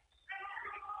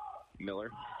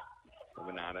 Miller,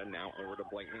 Venata now over to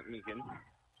Blake McMeekin.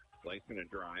 Blake's going to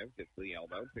drive, gets to the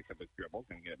elbow, picks up a dribble,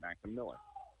 going to get it back to Miller.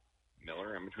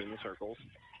 Miller in between the circles.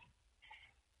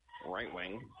 Right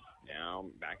wing,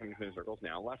 now back in between the circles,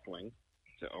 now left wing.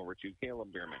 So over to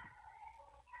Caleb Bierman.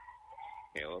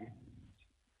 Caleb,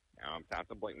 now up top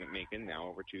to Blake McMeekin, now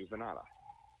over to Venata.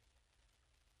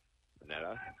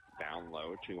 Veneta down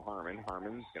low to Harmon.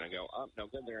 Harmon's going to go up. No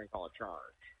good. They're going to call a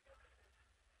charge.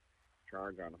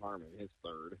 Charge on Harmon, his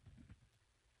third.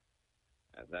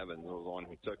 As Evans was the one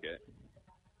who took it.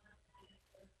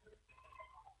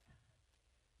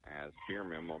 As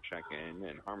Bierman will check in,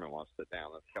 and Harmon wants to sit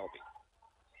down. That's Kelby.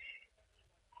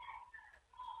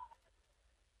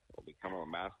 It'll be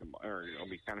Cumberland basketball, or it'll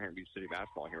be Cumberland Vs City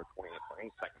basketball here with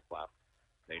 28 seconds left.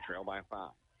 They trail by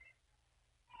 5.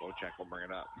 Wojcik will bring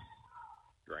it up.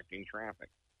 Directing traffic.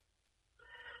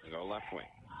 They go left wing.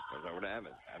 Goes over to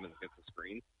Evans. Evans gets the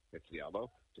screen. Gets the elbow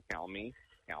to Calamy.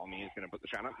 Calamy is going to put the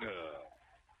shot up. Good.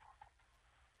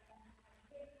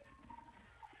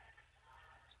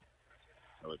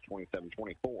 So it's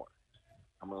 27-24.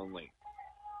 Cumberland lead.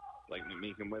 Blake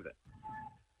McMeekin with it.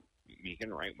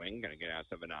 McMeekin, right wing, going to get out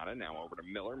to Venata. Now over to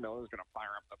Miller. Miller's going to fire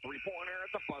up the three-pointer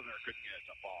at the buzzer. Couldn't get it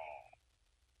to fall.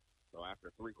 So after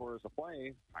 3 quarters of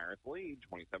play, Pirates lead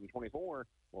 27-24.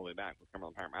 We'll be back with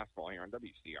Cumberland Pirate basketball here on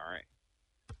WCRA.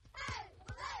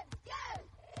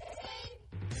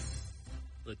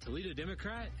 The Toledo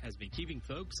Democrat has been keeping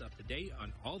folks up to date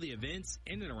on all the events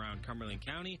in and around Cumberland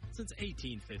County since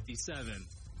 1857.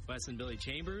 Wes and Billy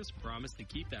Chambers promised to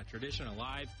keep that tradition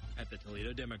alive at the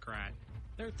Toledo Democrat.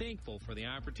 They're thankful for the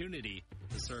opportunity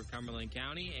to serve Cumberland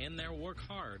County, and they'll work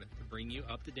hard to bring you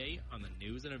up to date on the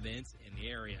news and events in the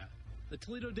area. The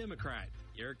Toledo Democrat,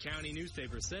 your county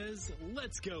newspaper, says,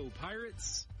 "Let's go,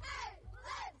 Pirates!"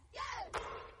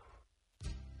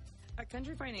 At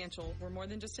Country Financial, we're more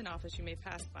than just an office you may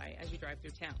pass by as you drive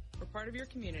through town. We're part of your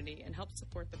community and help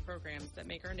support the programs that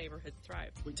make our neighborhoods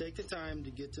thrive. We take the time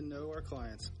to get to know our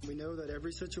clients. We know that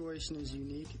every situation is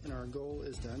unique, and our goal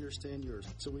is to understand yours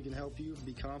so we can help you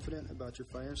be confident about your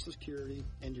financial security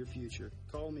and your future.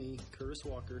 Call me, Curtis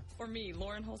Walker. Or me,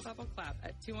 Lauren Holsapple-Clapp,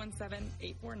 at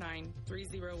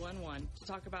 217-849-3011 to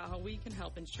talk about how we can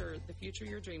help ensure the future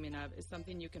you're dreaming of is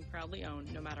something you can proudly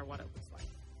own no matter what it looks like.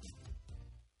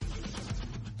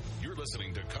 You're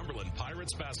listening to Cumberland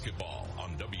Pirates basketball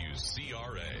on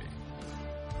WCRA.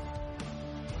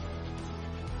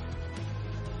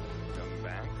 Come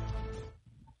back.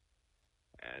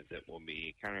 As it will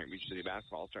be Cumberland Beach City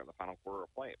basketball start the final quarter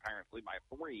of play. Pirates lead by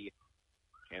 3.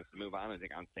 Chance to move on and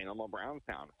take on St. Elmo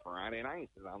Brownstown. Friday night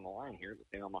is on the line here at the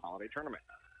St. Elmo Holiday Tournament.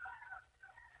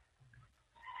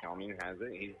 Kelman has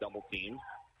it. He's double teamed.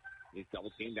 He's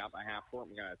double teamed out by half court.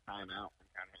 We got a timeout from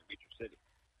Cumberland Beach City.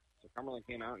 So Cumberland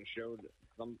came out and showed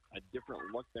a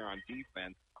different look there on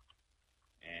defense,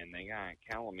 and they got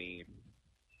Calamy.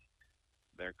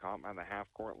 They're caught by the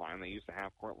half-court line. They used the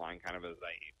half-court line kind of as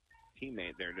a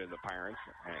teammate there to the Pirates,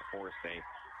 and it forced a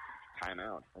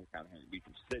timeout from Cumberland Beach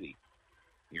City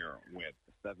here with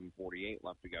 7:48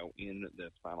 left to go in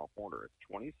this final quarter. It's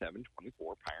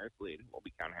 27-24 Pirates lead. Will be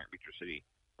Cumberland Beach City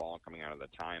ball coming out of the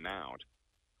timeout.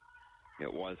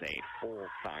 It was a full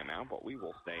timeout, but we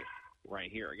will stay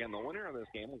right here. Again, the winner of this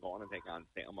game will go on and take on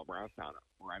St. Elmo Brownstown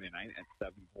Friday night at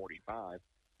 7:45.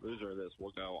 Loser of this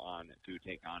will go on to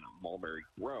take on Mulberry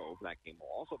Grove. That game will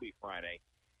also be Friday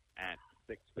at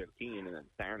 6:15, and then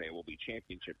Saturday will be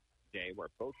championship day, where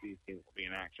both these teams will be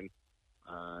in action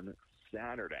on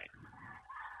Saturday.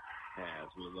 As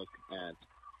we look at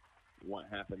what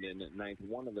happened in night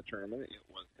 1 of the tournament, it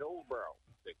was Hillsborough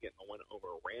getting the win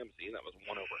over Ramsey. That was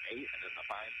 1/8, and then the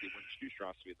 5 seed wins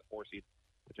Stew-Straws to be the 4 seed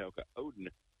Patoka Odin.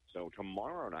 So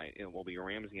tomorrow night it will be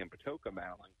Ramsey and Patoka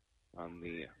battling on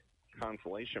the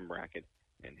consolation bracket,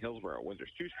 and Hillsborough Windsor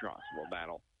Stew-Straws will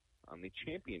battle on the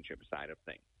championship side of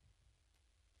things.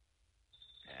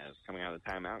 As coming out of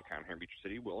the timeout, Cumberland Beach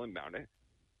City will inbound it.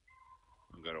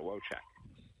 We'll go to Wojcik.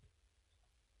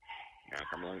 Now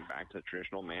Cumberland back to the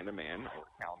traditional man-to-man over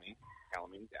Calamy.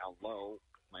 Calamy down low.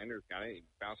 Landers got it. He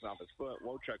bounces off his foot.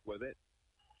 Wojcik with it.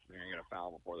 They're going to get a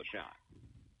foul before the shot.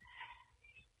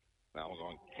 Foul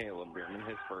going Caleb Bierman,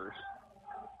 his first.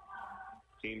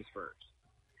 Team's first.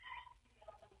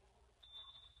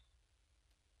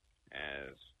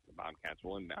 As the Bobcats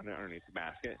will inbound it underneath the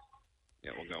basket.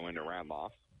 It will go into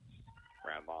Radloff.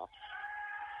 Radloff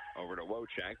over to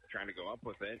Wojcik, trying to go up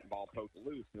with it. Ball poked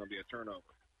loose, and there'll be a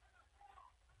turnover.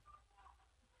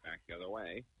 Back the other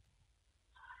way.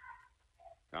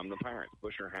 Come the Pirates.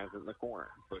 Busher has it in the corner.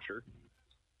 Busher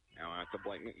now out to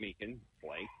Blake McMeekin.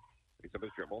 Blake picks up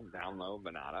his dribble. Down low,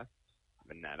 Veneta.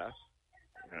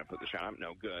 Going to put the shot up.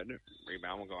 No good.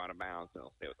 Rebound will go out of bounds, and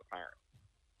it'll stay with the Pirates.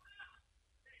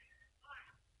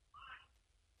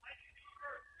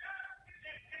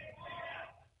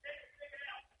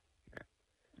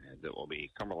 And it will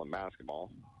be Cumberland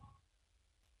basketball.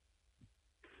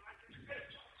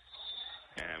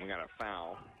 And we got a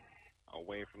foul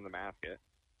away from the basket.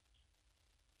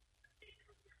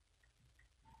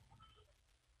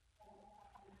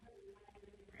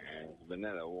 And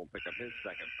Veneta will pick up his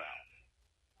second foul.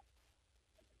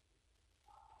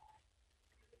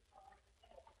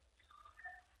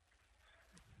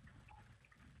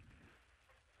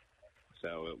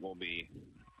 So it will be,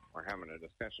 we're having a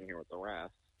discussion here with the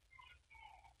refs.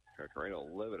 Coach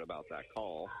Radel livid about that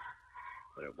call,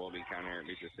 but it will be counter at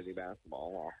Beecher City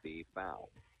basketball off the foul.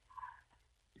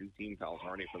 2 team fouls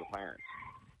already for the Pirates.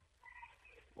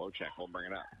 Wojcik will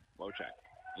bring it up. Wojcik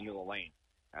into the lane.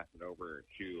 Pass it over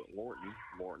to Lorton.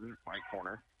 Lorton, right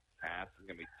corner. Pass is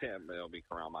going to be tipped, but it'll be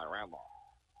corralled by Radloff.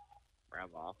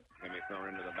 Radloff is going to be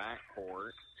thrown into the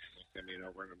backcourt. It's going to be an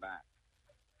over in the back.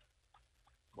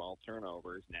 12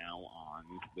 turnovers now on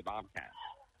the Bobcats.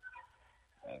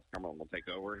 Cumberland will take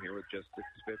over here with just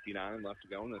 6:59 left to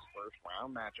go in this first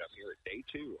round matchup here at day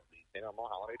 2 of the St. Elmo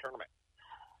Holiday Tournament.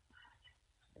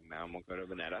 And now we'll go to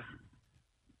Veneta.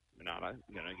 Veneta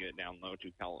going to get it down low to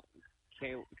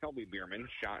Kelby Bierman.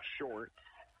 Shot short.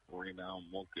 Rebound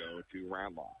will go to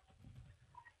Radloff.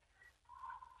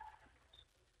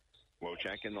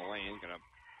 Wojcik in the lane. Going to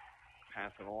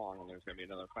pass it along, and there's going to be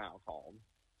another foul called.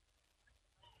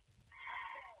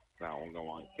 Foul will go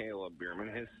on Caleb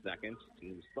Bierman, his second,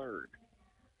 team's third.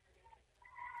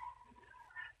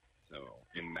 So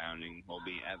inbounding will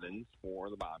be Evans for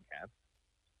the Bobcats.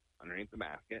 Underneath the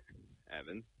basket,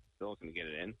 Evans still going to get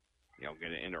it in. He'll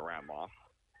get it into Radloff.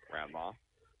 Radloff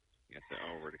gets it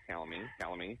over to Calamine.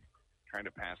 Calamine trying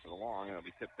to pass it along. It'll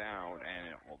be tipped out, and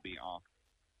it will be off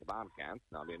the Bobcats.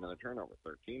 That'll be another turnover.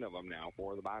 13 of them now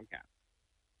for the Bobcats.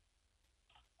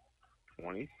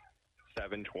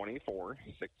 27-24,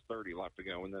 6:30 left to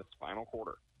go in this final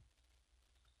quarter.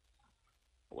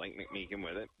 Blake McMeekin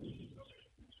with it.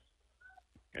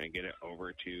 Going to get it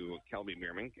over to Kelby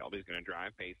Bierman. Kelby's going to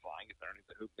drive baseline, gets underneath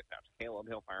the hoop, gets out to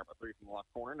Caleb. He'll fire up a 3 from the left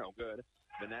corner. No good.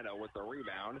 Veneta with the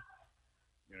rebound.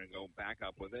 Going to go back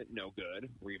up with it. No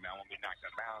good. Rebound will be knocked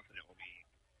out of bounds, and it will be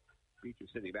Beecher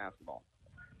City basketball.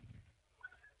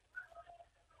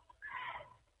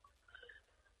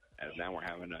 As now we're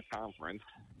having a conference.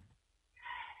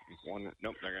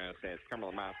 Nope, they're going to say it's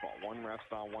Cumberland basketball. One ref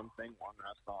saw one thing, one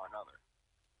ref saw another.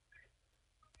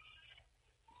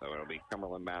 So it'll be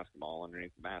Cumberland basketball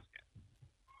underneath the basket.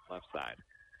 Left side.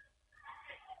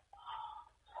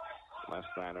 Left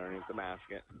side underneath the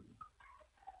basket.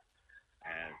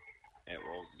 And it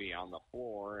will be on the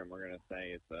floor, and we're going to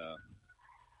say it's a...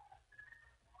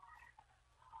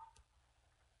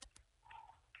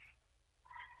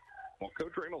 Well,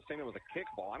 Coach Radel saying it was a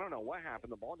kickball. I don't know what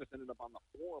happened. The ball just ended up on the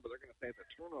floor, but they're going to say it's a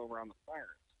turnover on the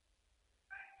Pirates.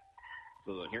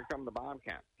 So here come the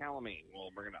Bobcats. Calamine will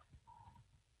bring it up.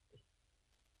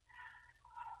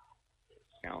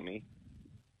 Calamine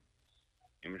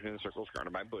in between the circles,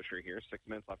 guarded by Busher here. 6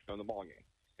 minutes left to go in the ballgame.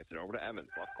 Gets it over to Evans,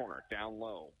 left corner, down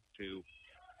low to...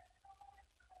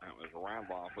 That was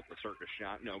Radloff with the circus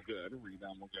shot. No good.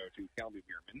 Rebound will go to Kelby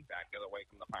Bierman. Back the other way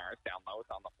from the Pirates. Down low. It's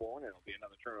on the floor, and it'll be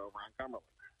another turnover on Cumberland.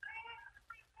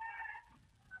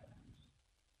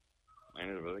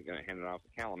 Landers really going to hand it off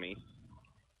to Calamine.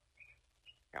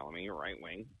 Calamine, right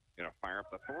wing. Going to fire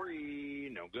up the 3.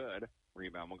 No good.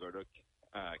 Rebound will go to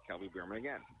Kelby Bierman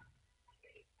again.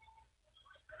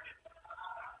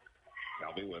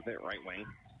 Kelby with it, right wing.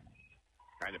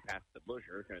 Trying to pass to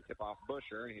Busher. Going to tip off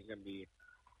Busher, and he's going to be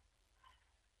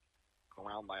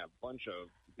around by a bunch of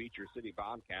Beecher City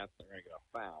Bobcats. They're going to get a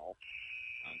foul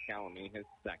on Calamine, his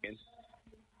second,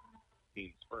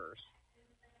 team's first.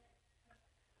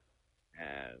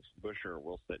 As Busher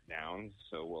will sit down,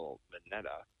 so will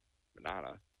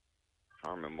Veneta.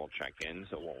 Harmon will check in,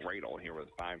 so will Radel here with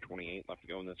 5:28 left to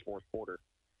go in this fourth quarter.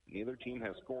 Neither team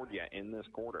has scored yet in this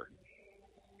quarter.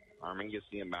 Harmon gets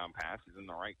the inbound pass. He's in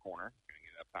the right corner. Going to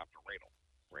get it up top to Radel.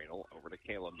 Radel over to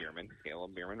Caleb Bierman.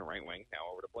 Caleb Bierman, right wing.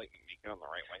 Now over to Blake McMeekin on the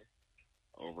right wing.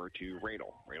 Over to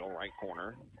Radel. Radel, right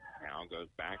corner. Now goes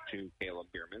back to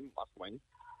Caleb Bierman, left wing.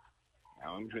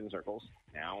 Now in between the circles.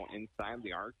 Now inside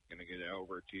the arc. Going to get it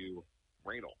over to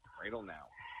Radel. Radel now.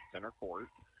 Center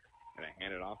court. Going to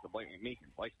hand it off to Blake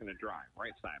McMeekin. Blake's going to drive.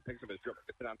 Right side. Picks up his dribble.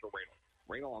 Gets it out to Radel.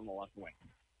 Radel on the left wing.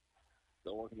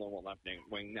 Still working the left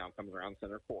wing now. Comes around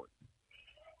center court.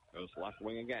 Goes left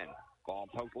wing again. Ball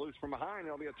poked loose from behind.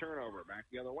 It'll be a turnover. Back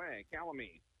the other way.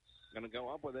 Calamie going to go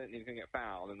up with it, and he's going to get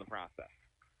fouled in the process.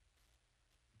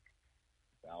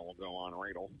 Foul will go on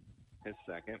Radel. His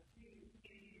second.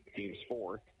 Team's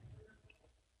fourth.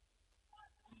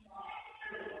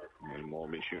 And we'll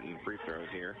be shooting free throws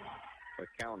here with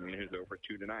Calamie, who's over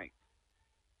 2 tonight.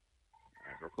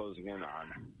 As we're closing in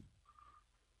on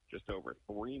just over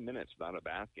 3 minutes without a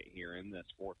basket here in this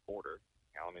fourth quarter.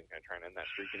 Calamie's going to try and end that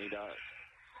streak, and he does.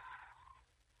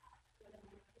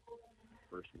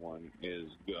 First one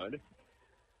is good.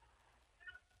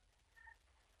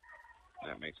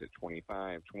 That makes it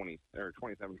 27-25.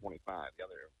 The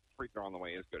other free throw on the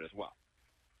way is good as well.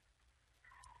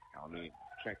 Calamie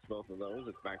checks both of those.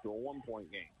 It's back to a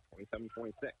 1-point game,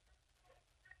 27-26.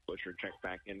 Busher checks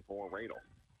back in for Radel.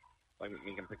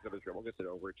 Lincoln picks up his dribble, gets it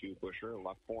over to Busher,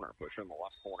 left corner. Busher in the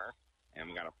left corner, and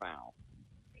we got a foul.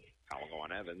 Foul will go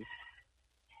on Evans.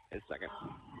 His second.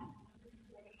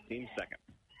 Team second.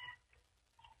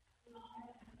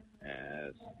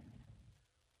 As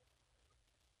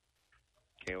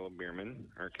Kelby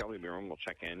Bierman will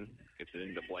check in, gets it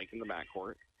into Blake in the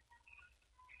backcourt.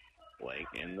 Blake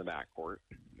in the backcourt.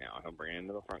 Now he'll bring it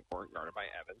into the front court, guarded by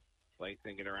Evans. Blake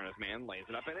thinking around his man, lays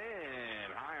it up and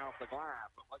in. High off the glass,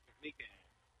 but let's sneak in.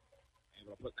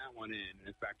 Able to put that one in.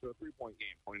 It's back to a 3-point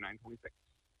game, 29-26.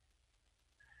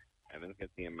 Evans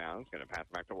gets the inbound. Going to pass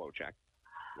it back to Wojcik.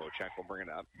 Wojcik will bring it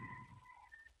up.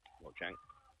 Wojcik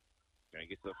going to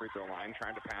get to the free throw line,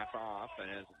 trying to pass off, and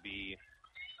it'll be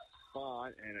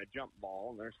fought and a jump ball,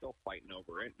 and they're still fighting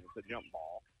over it. It's a jump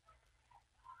ball.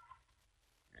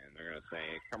 And they're going to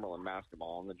say Cumberland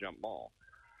basketball on the jump ball.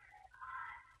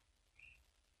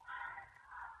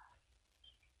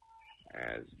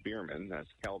 As Bierman,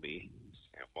 that's Kelby,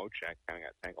 and Wojcik kind of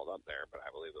got tangled up there, but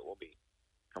I believe it will be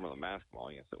Cumberland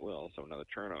basketball. Yes, it will. So another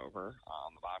turnover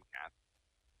on the Bobcats.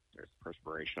 There's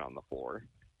perspiration on the floor.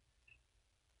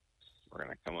 We're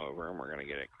going to come over, and we're going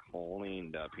to get it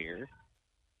cleaned up here.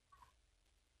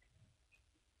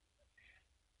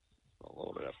 A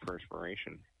little bit of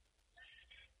perspiration.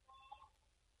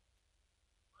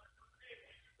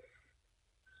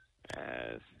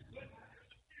 As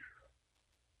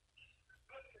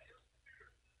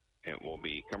it will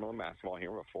be Cumberland basketball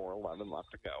here with 4:11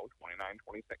 left to go,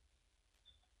 29-26.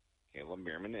 Caleb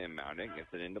Bierman inbounding,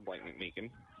 gets it into Blake McMeekin.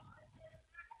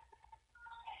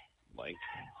 Blake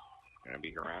going to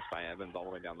be harassed by Evans all the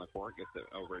way down the court, gets it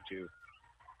over to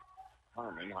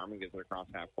Harmon. Harmon gets it across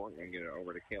half court, going to get it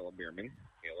over to Caleb Bierman.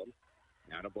 Caleb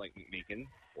now to Blake McMeekin.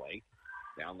 Blake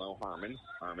down low, Harmon.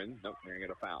 Nope, they're going to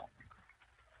get a foul.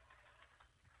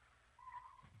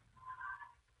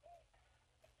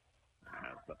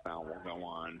 As the foul will go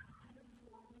on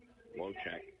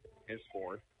Wojcik, his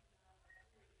fourth,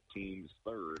 team's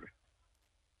third.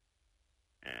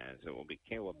 As it will be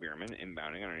Caleb Bierman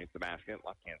inbounding underneath the basket,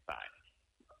 left-hand side.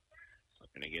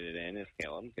 Looking to get it in is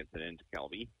Caleb, gets it into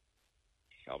Kelby.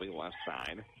 Kelby left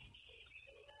side.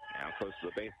 Now close to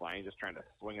the baseline, just trying to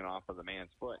swing it off of the man's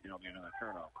foot, and it'll be another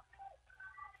turnover.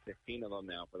 15 of them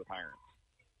now for the Pirates.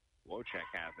 Wojcik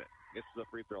has it. Gets to the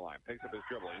free throw line. Picks up his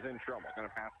dribble. He's in trouble. Going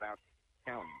to pass it out.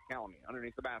 Calamie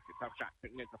underneath the basket. Tough shot.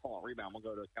 Couldn't get the fall. Rebound will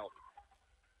go to Kelby.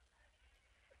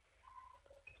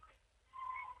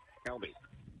 Kelby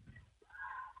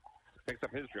picks up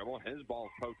his dribble. His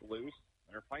ball's poked loose.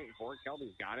 They're fighting for it.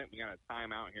 Kelby's got it. We got a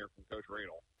timeout here from Coach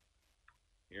Radel.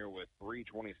 Here with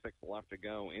 3:26 left to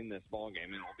go in this ball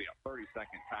game, and it'll be a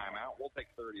 30-second timeout. We'll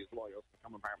take 30 as well. You'll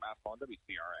come Pirate basketball on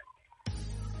WCRA.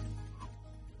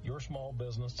 Your small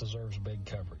business deserves big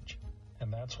coverage,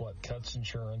 and that's what Cuts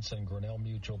Insurance and Grinnell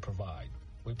Mutual provide.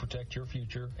 We protect your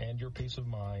future and your peace of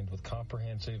mind with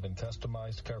comprehensive and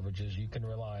customized coverages you can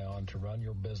rely on to run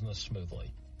your business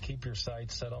smoothly. Keep your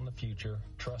sights set on the future.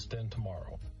 Trust in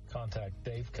tomorrow. Contact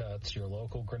Dave Cutts, your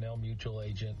local Grinnell Mutual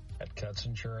agent at Cutts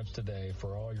Insurance today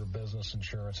for all your business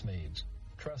insurance needs.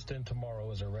 Trust in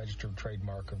Tomorrow is a registered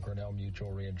trademark of Grinnell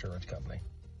Mutual Reinsurance Company.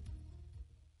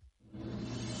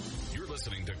 You're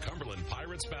listening to Cumberland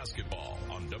Pirates basketball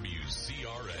on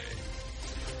WCRA.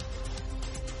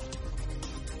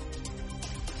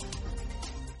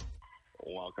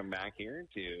 Welcome back here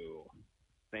to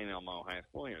St. Elmo High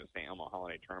School here in the St. Elmo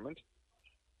Holiday Tournament.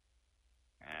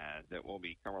 As it will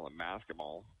be Cumberland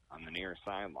basketball on the near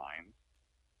sideline.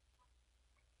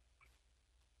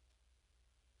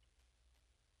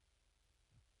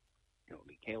 It will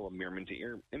be Caleb Bierman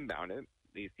to inbound it.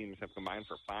 These teams have combined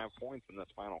for 5 points in this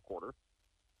final quarter.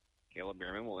 Caleb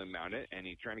Bierman will inbound it, and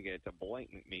he's trying to get it to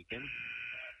Blake McMeekin.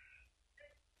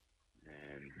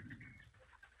 And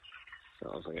So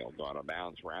it looks like it'll go out of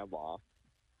bounds. Radloff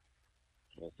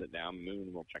will sit down.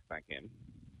 Moon will check back in.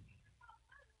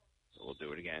 So we'll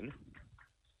do it again.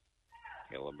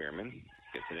 Caleb Bierman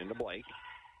gets it into Blake.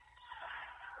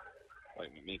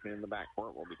 Blake McMeekin in the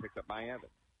backcourt will be picked up by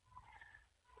Evans.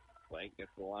 Blake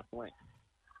gets to the left wing.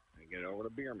 And get it over to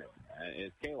Bierman.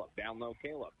 It's Caleb. Down low,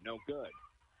 Caleb. No good.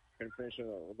 Couldn't finish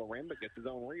the rim, but gets his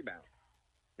own rebound.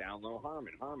 Down low,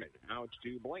 Harmon. Harmon out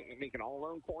to Blake McMeekin. All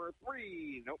alone, corner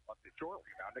three. Nope, left it short.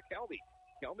 Rebound to Kelby.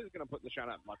 Kelby's going to put the shot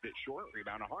up. Left it short.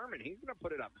 Rebound to Harmon. He's going to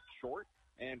put it up short.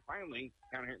 And finally,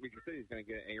 down here at Beecher City is going to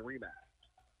get a rebound.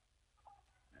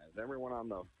 As everyone on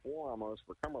the floor almost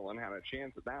for Cumberland had a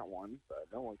chance at that one, but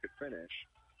no one could finish.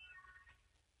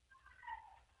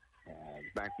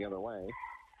 Back the other way.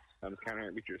 Comes counter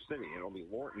at Beecher City. It'll be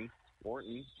Lorton.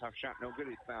 Lorton, tough shot, no good.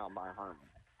 He's fouled by Harmon.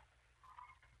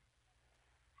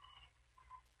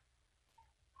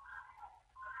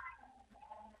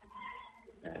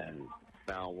 And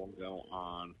foul will go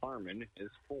on Harmon,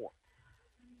 is 4.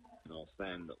 They'll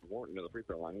send Lorton to the free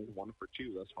throw line. He's 1 for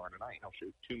 2 thus far tonight. He'll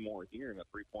shoot 2 more here in a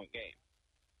 3-point game.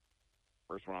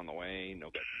 First one on the way,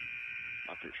 no good.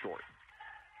 Left it short.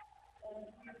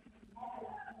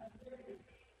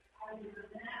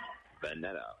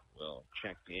 Vanetta will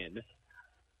check in.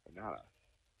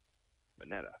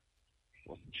 Vanetta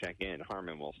will check in.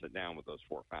 Harmon will sit down with those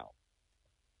 4 fouls.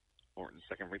 Lorton's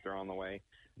second free throw on the way.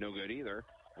 No good either.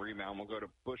 Rebound will go to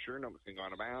Busher. Nobody's going to go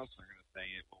out of bounds. They're going to say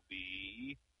it will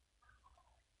be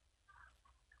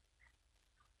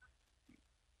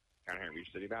down here at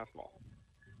Beach City basketball.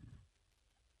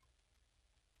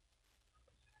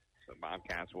 So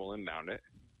Bobcats will inbound it.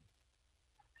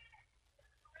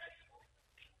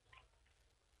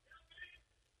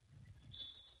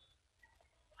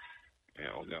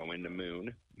 It'll go into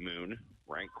Moon. Moon,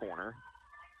 right corner.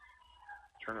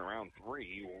 Turn around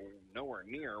 3. Nowhere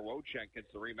near. Wojcik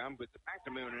gets the rebound, puts it back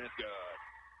to Moon, and it's good.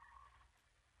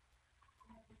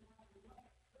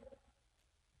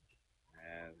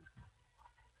 And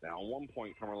now 1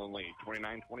 point Cumberland lead,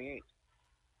 29-28.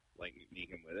 Blake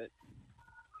McMeekin with it.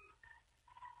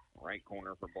 Right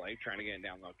corner for Blake, trying to get it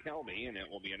down low Kelby, and it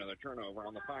will be another turnover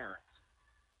on the Pirates.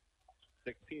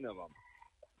 16 of them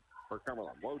for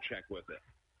Cumberland. Wojcik with it.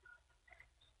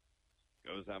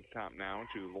 Goes up top now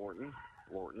to Lorton.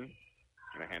 Lorton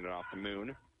going to hand it off to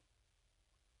Moon.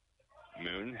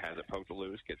 Moon has it poked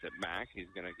loose, gets it back. He's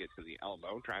going to get to the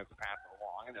elbow, tries to pass it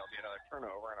along, and there'll be another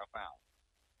turnover and a foul.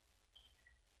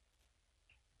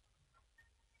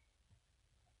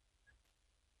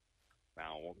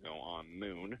 Foul will go on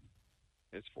Moon.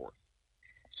 His 4th.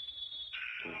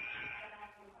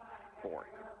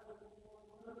 4th.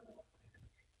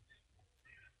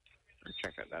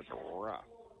 Check that. That's rough.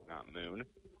 Not Moon.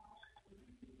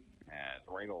 As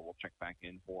Radel will check back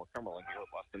in for Cumberland here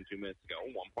with less than 2 minutes to go.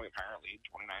 1 point Pirate lead,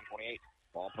 29-28.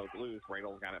 Ball poked loose.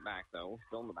 Radel's got it back, though.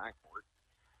 Still in the backcourt.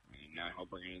 And now he'll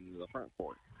bring it into the front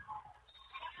court.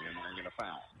 And they're going to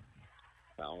foul.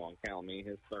 Foul on Calamy,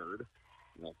 his 3rd.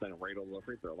 And they'll send Radel to the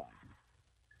free throw line.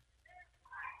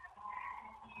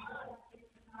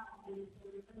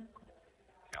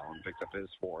 Callan picks up his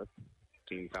 4th.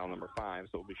 Team foul number 5,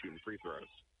 so we'll be shooting free throws.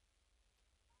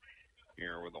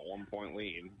 Here with a 1 point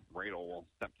lead, Radel will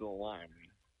step to the line.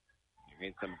 He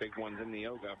made some big ones in the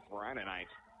Yoga Friday night.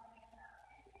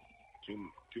 Two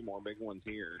more big ones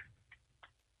here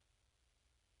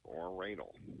for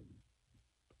Radel.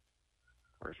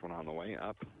 First one on the way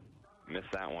up.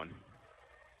 Missed that one.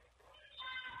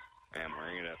 And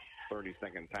we're going to get a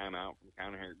 30-second timeout from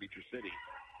counter here at Beecher City.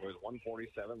 With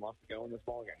 1:47 left to go in this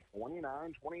ballgame.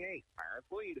 29-28.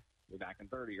 Pirates lead. We'll be back in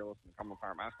 30. You're listening to Cumberland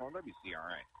Pirate Basketball on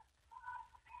WCRA.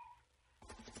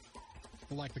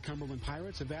 Like the Cumberland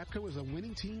Pirates, Evapco is a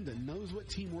winning team that knows what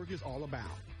teamwork is all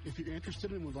about. If you're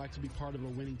interested and would like to be part of a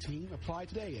winning team, apply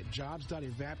today at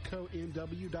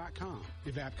jobs.evapconw.com.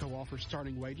 Evapco offers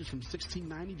starting wages from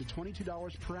 $16.90 to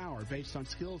 $22 per hour based on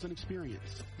skills and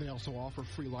experience. They also offer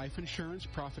free life insurance,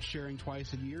 profit sharing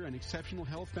twice a year, and exceptional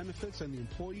health benefits and the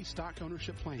employee stock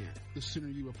ownership plan. The sooner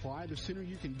you apply, the sooner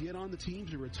you can get on the team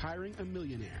to retiring a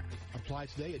millionaire. Apply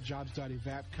today at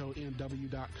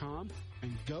jobs.evapconw.com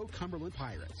and go Cumberland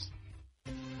Pirates.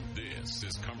 This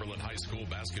is Cumberland High School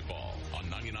basketball on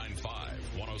 99.5,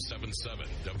 107.7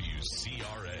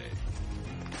 WCRA.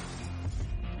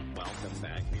 Welcome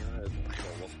back here as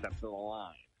Radel will step to the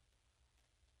line.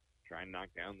 Try and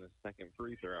knock down the second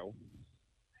free throw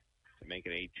to make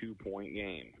it a 2-point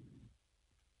game.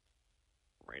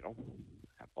 Radel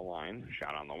at the line.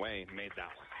 Shot on the way. Made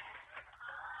that one.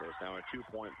 So it's now a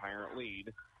 2-point Pirate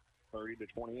lead,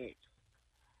 30-28.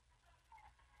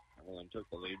 Cumberland took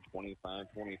the lead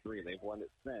 25-23. They've led it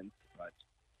since, but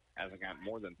hasn't got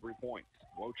more than 3 points.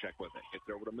 Wojcik with it. Gets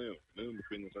it over to Moon. Moon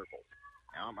between the circles.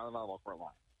 Now by the volleyball court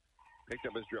line. Picked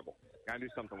up his dribble. Got to do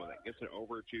something with it. Gets it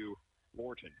over to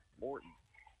Morton. Morton,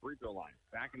 free throw line.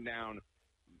 Backing down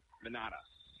Venata.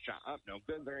 Shot up. No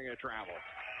good. They're going to travel.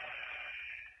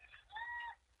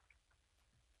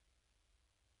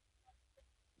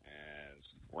 As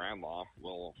Radloff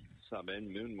will sub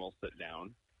in. Moon will sit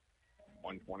down.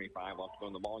 1:25 left to go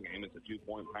in the ball game. It's a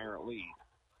 2-point Pirate lead.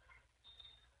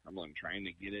 Cumberland trying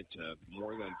to get it to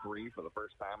more than 3 for the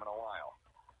first time in a while.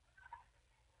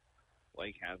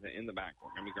 Blake has it in the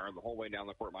backcourt. Going to be guarded the whole way down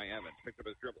the court by Evans. Picked up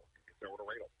his dribble. Gets over to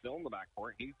Radel. Still in the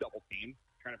backcourt. He's double teamed.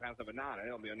 Trying to pass to Venata.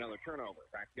 It'll be another turnover.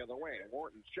 Back the other way.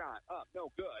 Morton's shot up. No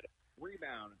good.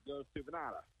 Rebound goes to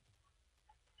Venata.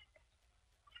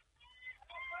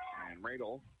 And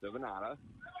Radel to Venata.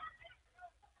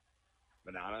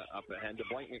 Venata up ahead to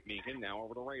Blake McMeekin. Now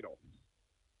over to Radel.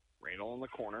 Radel in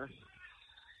the corner.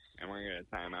 And we're going to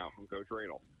get a timeout from Coach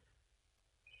Radel.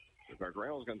 So Coach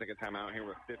Radel is going to take a timeout here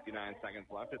with 59 seconds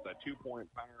left. It's a 2-point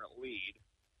Pirate lead.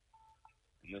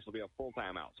 And this will be a full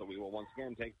timeout. So we will once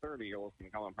again take 30. You're listening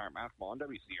to Cumberland Pirate Basketball on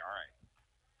WCRA.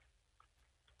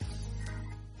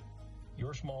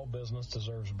 Your small business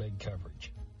deserves big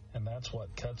coverage. And that's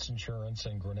what Cuts Insurance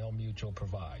and Grinnell Mutual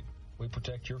provide. We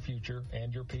protect your future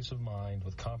and your peace of mind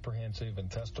with comprehensive and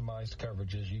customized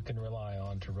coverages you can rely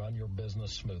on to run your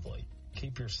business smoothly.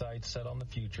 Keep your sights set on the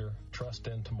future. Trust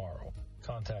in tomorrow.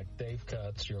 Contact Dave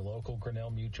Cutts, your local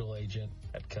Grinnell Mutual agent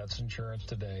at Cutts Insurance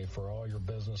today for all your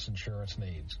business insurance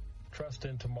needs. Trust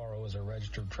in Tomorrow is a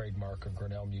registered trademark of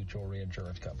Grinnell Mutual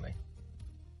Reinsurance Company.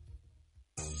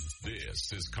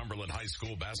 This is Cumberland High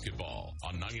School basketball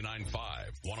on 99.5,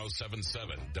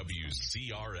 107.7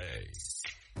 WCRA.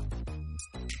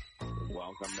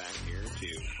 Welcome back here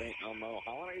to St. Elmo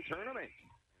Holiday Tournament.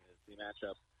 It's the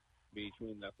matchup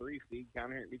between the 3-seed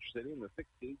County Beach City and the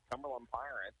 6-seed Cumberland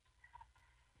Pirates.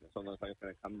 This one looks like it's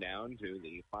going to come down to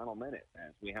the final minute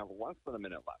as we have less than a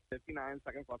minute left. 59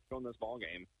 seconds left to go in this ball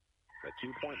game. The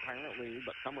 2-point Pirate lead,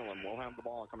 but Cumberland will have the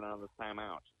ball coming out of this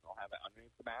timeout. They'll have it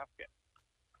underneath the basket.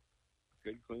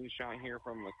 Good clean shot here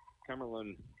from the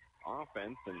Cumberland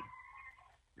offense, and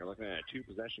you're looking at a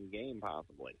 2-possession game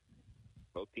possibly.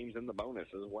 Both teams in the bonus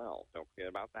as well. Don't forget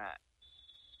about that.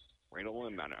 Randall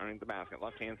inbound underneath the basket,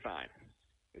 left-hand side.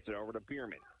 Gets it over to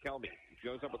Bierman. Kelby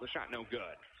goes up with a shot, no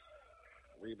good.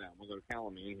 Rebound, we'll go to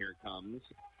Calamine. Here comes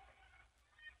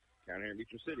down here in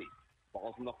Beecher City.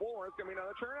 Ball's from the floor. It's going to be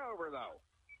another turnover, though.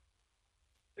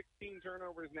 16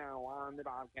 turnovers now on the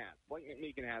Bobcats. Blake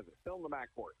McMeekin has it. Still in the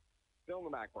backcourt.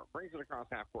 Brings it across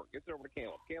half court. Gets it over to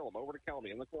Caleb. Caleb over to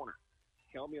Kelby in the corner.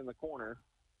 Kelby in the corner.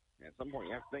 At some point,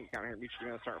 you have to think down here in Beecher is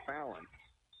going to start fouling.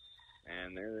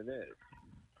 And there it is.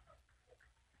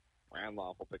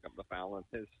 Radloff will pick up the foul.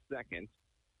 It's his second.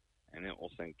 And it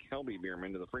will send Kelby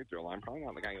Bierman to the free throw line. Probably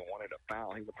not the guy who wanted a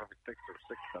foul. He's a perfect 6 or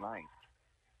 6 tonight.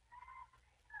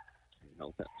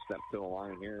 He'll step to the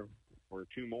line here for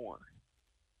 2 more.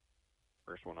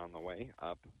 First one on the way.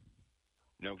 Up.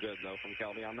 No good, though, from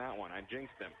Kelby on that one. I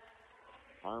jinxed him.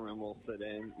 Harmon will sub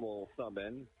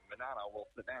in. Venata will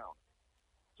sit down.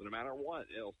 So no matter what,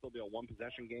 it'll still be a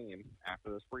 1-possession game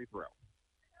after this free throw.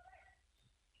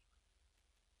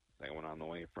 Second one on the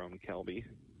way from Kelby.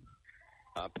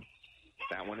 Up.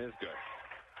 That one is good.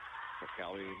 So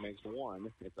Kelby makes one.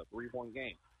 It's a 3-point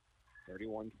game.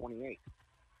 31-28.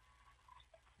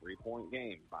 3-point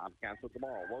game. Bobcats with the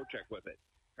ball. Wojcik with it.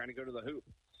 Trying to go to the hoop.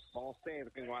 Ball stays.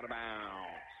 It can go out of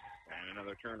bounds. And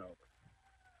another turnover.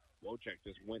 Wojcik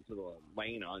just went to the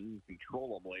lane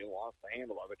uncontrollably. Lost the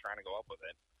handle of it. Trying to go up with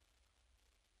it.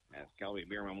 As Kelby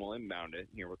Bierman will inbound it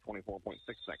here with 24.6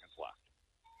 seconds left.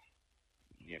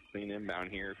 You get clean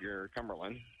inbound here if you're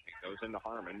Cumberland. It goes into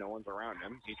Harmon. No one's around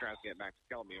him. He tries to get back to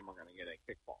Kelby, and we're going to get a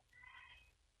kickball.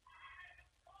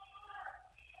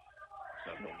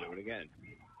 So he'll do it again.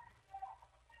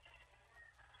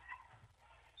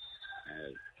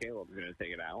 As Caleb's going to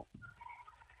take it out.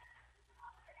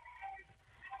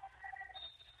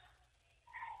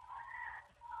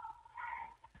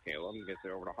 Caleb gets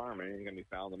it over to Harmon, and he's going to be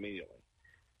fouled immediately.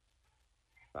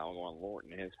 Foul going on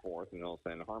Lorton, his 4th, and they'll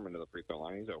send Harmon to the free throw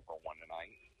line. He's over 1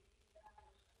 tonight.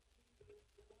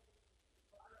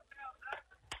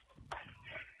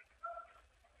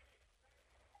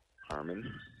 Harmon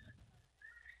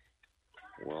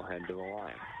will head to the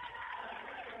line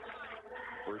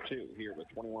for 2 here with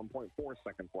 21.4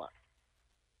 seconds left.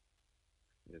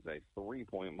 It is a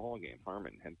 3-point ball game.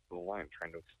 Harmon heads to the line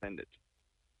trying to extend it.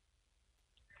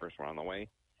 First one on the way.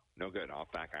 No good.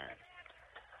 Off back iron.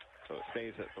 So it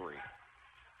stays at 3.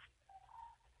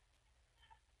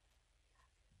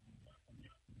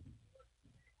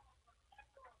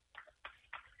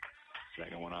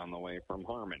 Second one on the way from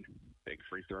Harmon. Big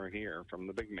free throw here from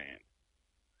the big man.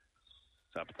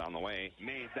 It's on the way.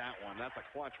 Made that one. That's a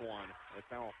clutch one. It's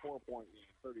now a 4-point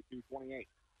game, 32-28.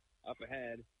 Up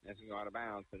ahead, as we go out of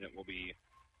bounds, and it will be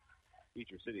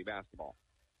Beecher City basketball.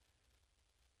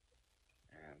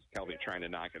 As Kelby trying to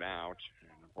knock it out,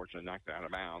 and unfortunately knocked it out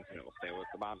of bounds, and it will stay with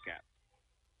the Bobcats.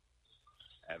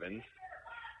 Evans,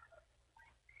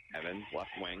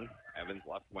 left wing.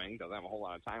 Doesn't have a whole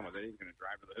lot of time with it. He's going to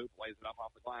drive to the hoop, lays it up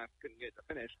off the glass. Couldn't get it to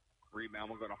finish. Rebound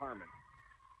will go to Harmon.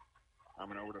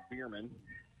 Harmon over to Bierman.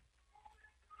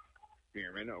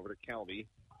 Bierman over to Kelby.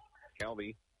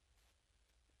 Kelby,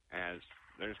 as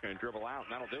they're just going to dribble out,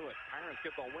 and that'll do it. Pirates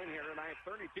get the win here tonight,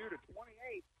 32-28.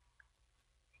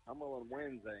 Cumberland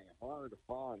wins a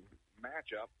hard-fought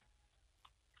matchup.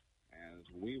 As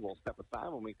we will step aside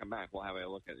when we come back, we'll have a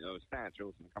look at those stats. You're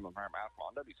listening to Cumberland Pirate Basketball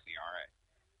on WCRA.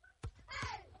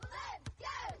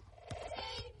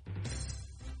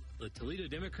 The Toledo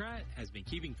Democrat has been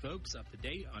keeping folks up to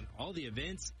date on all the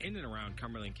events in and around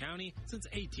Cumberland County since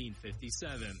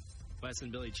 1857. Wes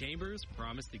and Billy Chambers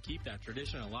promised to keep that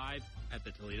tradition alive at the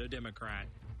Toledo Democrat.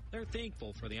 They're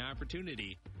thankful for the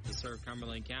opportunity to serve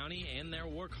Cumberland County, and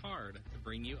they'll work hard to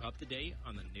bring you up to date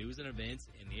on the news and events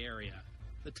in the area.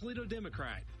 The Toledo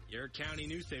Democrat, your county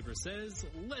newspaper, says,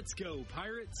 "Let's go,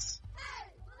 Pirates!"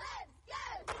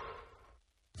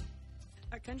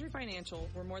 At Country Financial,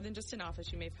 we're more than just an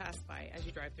office you may pass by as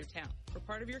you drive through town. We're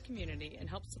part of your community and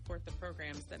help support the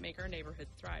programs that make our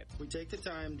neighborhoods thrive. We take the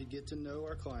time to get to know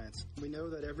our clients. We know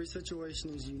that every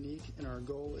situation is unique, and our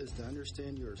goal is to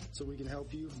understand yours so we can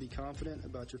help you be confident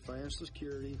about your financial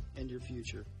security and your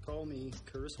future. Call me,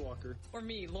 Curtis Walker. Or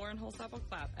me, Lauren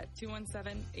Holsapple-Clapp, at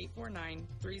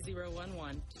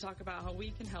 217-849-3011 to talk about how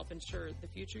we can help ensure the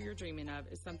future you're dreaming of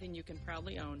is something you can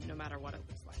proudly own no matter what it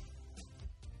looks like.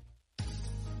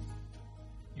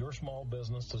 Your small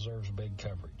business deserves big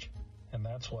coverage, and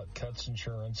that's what Cuts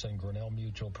Insurance and Grinnell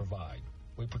Mutual provide.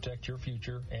 We protect your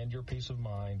future and your peace of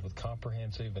mind with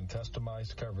comprehensive and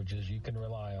customized coverages you can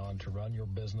rely on to run your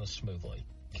business smoothly.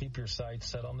 Keep your sights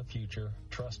set on the future.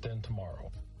 Trust in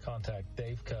tomorrow. Contact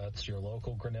Dave Cuts, your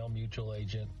local Grinnell Mutual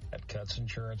agent at Cuts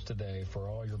Insurance today for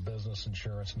all your business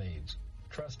insurance needs.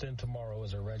 Trust in tomorrow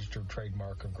is a registered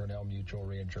trademark of Grinnell Mutual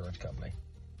Reinsurance Company.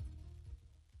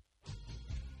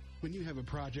 When you have a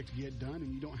project to get done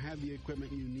and you don't have the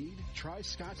equipment you need, try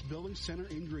Scott's Building Center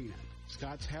in Greenup.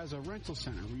 Scott's has a rental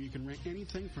center where you can rent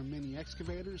anything from mini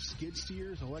excavators, skid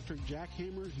steers, electric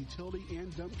jackhammers, utility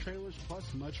and dump trailers,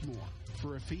 plus much more.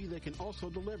 For a fee, they can also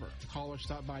deliver. Call or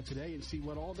stop by today and see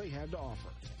what all they have to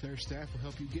offer. Their staff will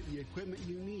help you get the equipment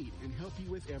you need and help you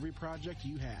with every project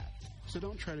you have. So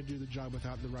don't try to do the job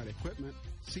without the right equipment.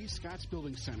 See Scott's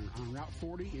Building Center on Route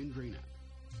 40 in Greenup.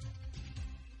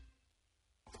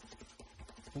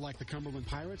 Like the Cumberland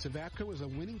Pirates, Evapco is a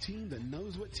winning team that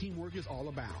knows what teamwork is all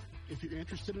about. If you're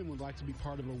interested and would like to be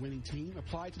part of a winning team,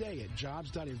 apply today at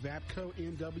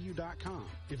jobs.evapconw.com.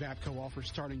 Evapco offers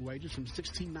starting wages from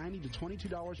 $16.90 to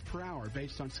 $22 per hour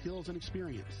based on skills and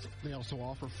experience. They also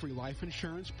offer free life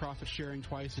insurance, profit sharing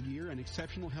twice a year, and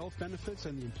exceptional health benefits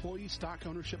and the employee stock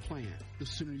ownership plan. The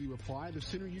sooner you apply, the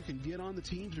sooner you can get on the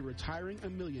team to retiring a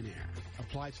millionaire.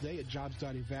 Apply today at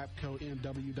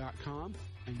jobs.evapconw.com.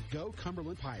 And go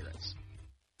Cumberland Pirates.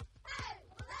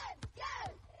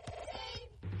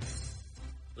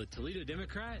 The Toledo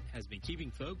Democrat has been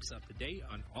keeping folks up to date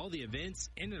on all the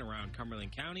events in and around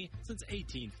Cumberland County since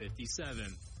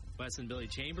 1857. Wes and Billy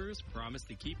Chambers promised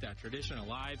to keep that tradition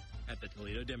alive at the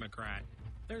Toledo Democrat.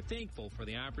 They're thankful for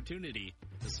the opportunity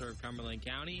to serve Cumberland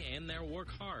County, and they'll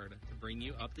work hard to bring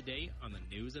you up to date on the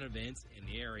news and events in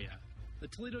the area. The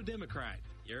Toledo Democrat,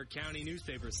 your county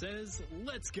newspaper, says,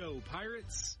 "Let's go,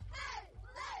 Pirates!"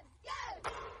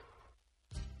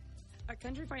 At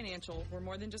Country Financial, we're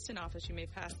more than just an office you may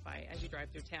pass by as you drive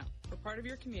through town. We're part of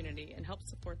your community and help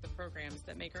support the programs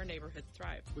that make our neighborhoods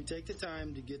thrive. We take the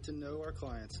time to get to know our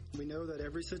clients. We know that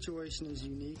every situation is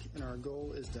unique, and our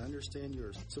goal is to understand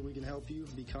yours so we can help you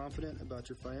be confident about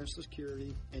your financial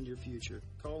security and your future.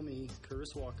 Call me,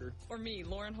 Curtis Walker. Or me,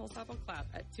 Lauren Holsapple-Clapp,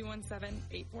 at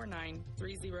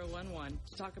 217-849-3011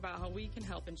 to talk about how we can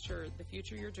help ensure the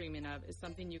future you're dreaming of is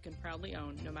something you can proudly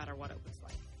own no matter what it looks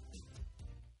like.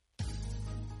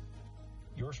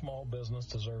 Your small business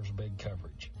deserves big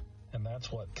coverage, and that's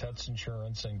what Cuts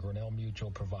Insurance and Grinnell Mutual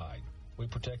provide. We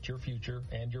protect your future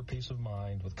and your peace of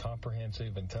mind with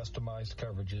comprehensive and customized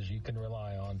coverages you can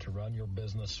rely on to run your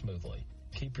business smoothly.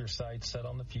 Keep your sights set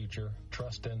on the future.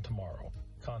 Trust in tomorrow.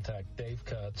 Contact Dave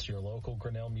Cuts, your local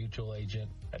Grinnell Mutual agent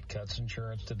at Cuts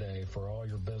Insurance today for all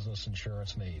your business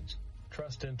insurance needs.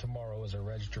 Trust in Tomorrow is a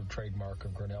registered trademark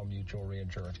of Grinnell Mutual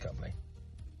Reinsurance Company.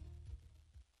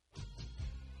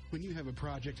 When you have a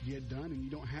project to get done and you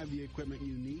don't have the equipment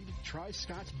you need, try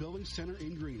Scott's Building Center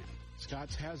in Greenup.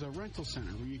 Scott's has a rental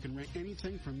center where you can rent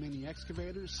anything from mini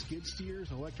excavators, skid steers,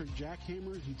 electric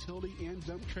jackhammers, utility and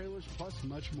dump trailers, plus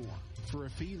much more. For a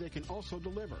fee, they can also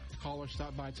deliver. Call or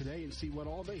stop by today and see what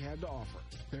all they have to offer.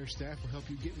 Their staff will help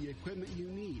you get the equipment you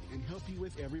need and help you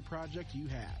with every project you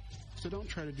have. So don't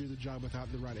try to do the job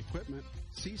without the right equipment.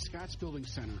 See Scott's Building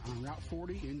Center on Route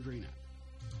 40 in Greenup.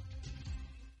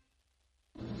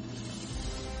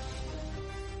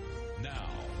 Now,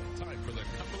 time for the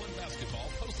Cumberland Basketball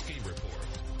Post-Game Report.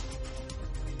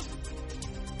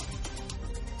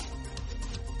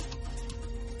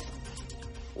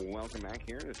 Welcome back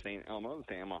here to St. Elmo, the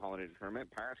St. Elmo Holiday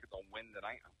Tournament. Pirates get the win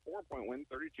tonight, a 4-point win,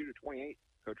 32-28.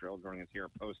 Coach Earl joining us here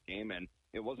post-game, and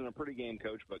it wasn't a pretty game,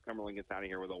 Coach, but Cumberland gets out of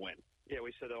here with a win. Yeah,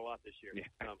 we said that a lot this year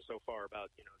so far about,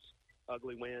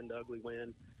 ugly win.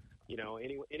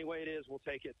 Any way it is, we'll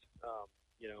take it.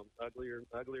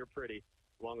 Ugly or pretty,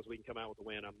 as long as we can come out with a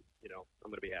win, I'm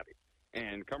going to be happy.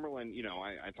 And Cumberland,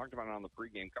 I talked about it on the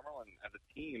pregame. Cumberland, as a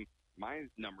team, my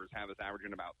numbers have us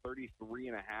averaging about 33.5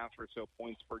 or so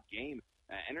points per game.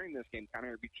 Entering this game,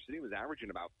 County Beach City was averaging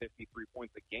about 53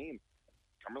 points a game.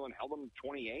 Cumberland held them to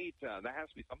 28. That has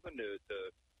to be something to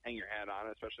hang your hat on,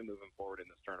 especially moving forward in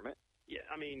this tournament. Yeah,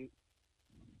 I mean,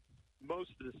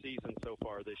 most of the season so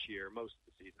far this year,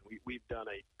 we've done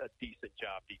a decent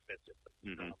job defensively.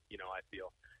 Mm-hmm. I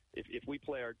feel if we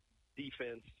play our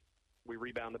defense, we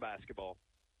rebound the basketball,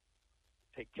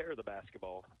 take care of the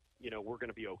basketball, we're going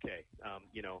to be okay.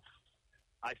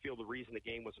 I feel the reason the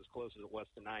game was as close as it was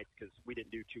tonight because we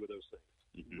didn't do two of those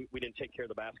things. Mm-hmm. We didn't take care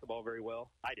of the basketball very well,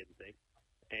 I didn't think,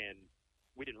 and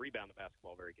we didn't rebound the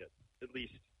basketball very good, at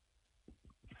least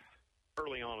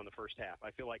early on in the first half.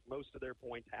 I feel like most of their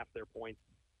points, half their points,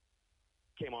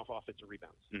 came off offensive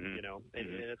rebounds, mm-hmm. And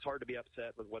it's hard to be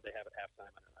upset with what they have at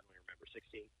halftime. I don't even remember,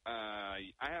 16?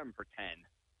 I have them for 10.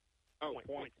 Oh,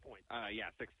 points.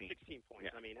 16. 16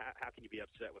 points. Yeah. I mean, how can you be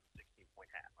upset with a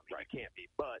 16-point half? I mean, right. You can't be.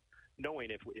 But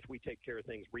knowing if we take care of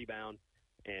things, rebound,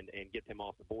 and get them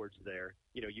off the boards there,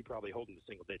 you probably hold them to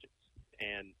single digits.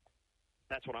 And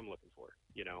that's what I'm looking for,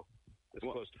 as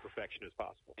close to perfection as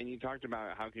possible. And you talked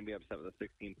about how can you be upset with a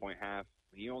 16-point half.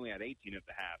 You only had 18 at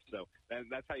the half, so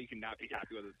that's how you can not be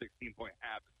happy with a 16-point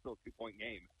half. It's still a 2-point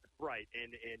game. Right,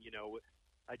 and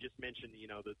I just mentioned,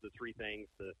 the three things,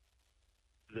 the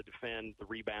defend, the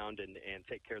rebound, and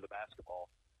take care of the basketball.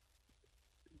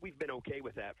 We've been okay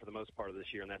with that for the most part of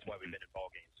this year, and that's why we've been in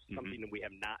ball games. Mm-hmm. Something that we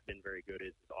have not been very good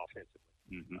at is offensively.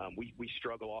 Mm-hmm. We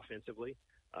struggle offensively.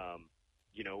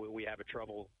 We have a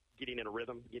trouble getting in a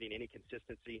rhythm, getting any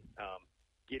consistency,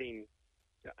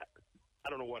 I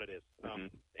don't know what it is.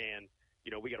 Mm-hmm. And,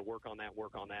 we got to work on that.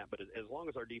 But as long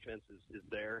as our defense is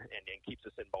there and keeps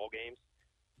us in ball games,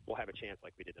 we'll have a chance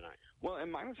like we did tonight. Well, and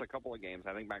minus a couple of games,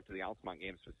 I think back to the Altamont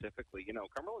game specifically,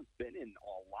 Cumberland's been in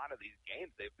a lot of these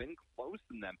games. They've been close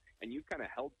in them, and you've kind of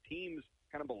held teams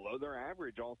kind of below their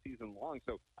average all season long.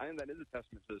 So I think that is a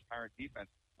testament to this Pirate defense.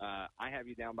 I have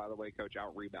you down, by the way, Coach,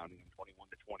 out rebounding them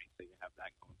 21-20, so you have that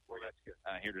going for you. That's good.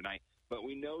 Here tonight. But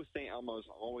we know St. Elmo's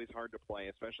always hard to play,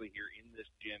 especially here in this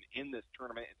gym, in this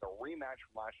tournament. It's a rematch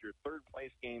from last year's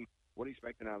third-place game. What are you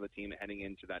expecting out of the team heading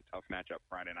into that tough matchup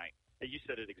Friday night? You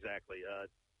said it exactly.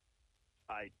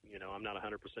 I'm not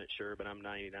 100% sure, but I'm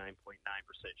 99.9%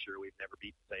 sure we've never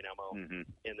beaten St. Elmo mm-hmm.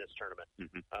 in this tournament.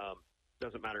 Mm-hmm.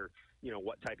 Doesn't matter,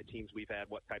 what type of teams we've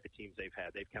had, what type of teams they've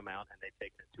had. They've come out and they've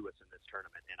taken it to us in this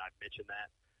tournament. And I've mentioned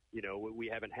that, we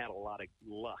haven't had a lot of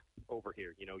luck over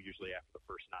here, usually after the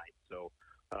first night. So,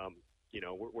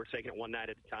 we're taking it one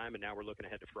night at a time, and now we're looking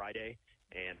ahead to Friday.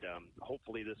 And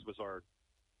hopefully this was our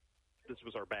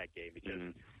bad game because,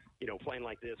 mm-hmm. Playing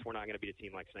like this, we're not going to be a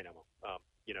team like St. Elmo.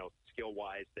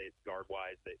 Skill-wise,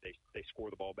 guard-wise, they score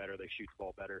the ball better, they shoot the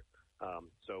ball better.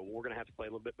 So we're going to have to play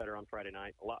a little bit better on Friday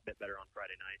night, a lot bit better on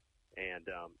Friday night, and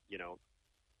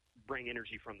bring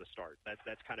energy from the start.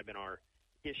 That's kind of been our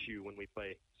issue when we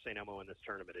play St. Elmo in this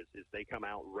tournament is they come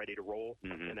out ready to roll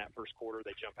mm-hmm. in that first quarter.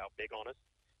 They jump out big on us,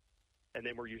 and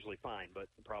then we're usually fine. But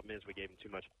the problem is we gave them too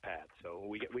much pad, so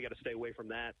we got to stay away from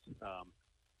that.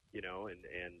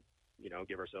 And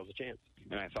give ourselves a chance.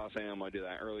 And I saw St. Elmo do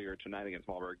that earlier tonight against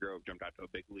Marlboro Grove, jumped out to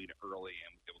a big lead early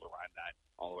and was able to ride that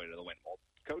all the way to the win. Well,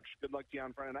 Coach, good luck to you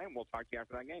on Friday night, and we'll talk to you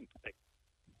after that game. Thanks.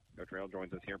 Coach Rail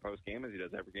joins us here post-game as he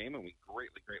does every game, and we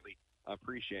greatly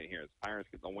appreciate it here. The Pirates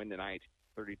get the win tonight,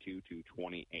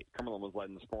 32-28. Cumberland was led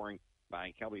in scoring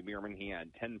by Kelby Bierman. He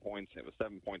had 10 points. It was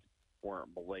 7 points for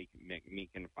Blake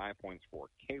McMeekin, 5 points for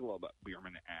Caleb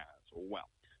Bierman as well.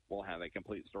 we'll have a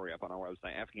complete story up on our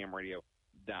website,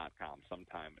 effinghamradio.com,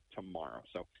 sometime tomorrow.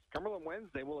 So Cumberland wins.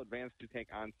 They will advance to take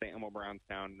on St. Elmo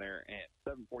Brownstown there at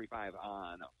 7:45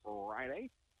 on Friday.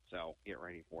 So get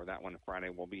ready for that one. Friday,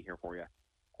 we'll be here for you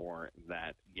for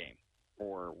that game.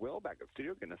 For Will, back at the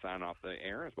studio, going to sign off the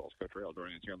air, as well as Coach Rail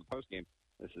joining us here on the postgame.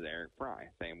 This is Eric Fry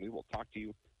saying we will talk to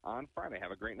you on Friday.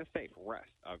 Have a great and a safe rest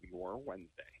of your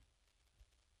Wednesday.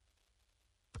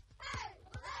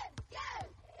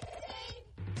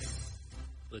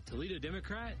 The Toledo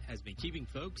Democrat has been keeping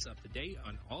folks up to date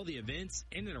on all the events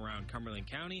in and around Cumberland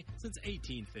County since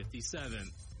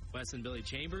 1857. Wes and Billy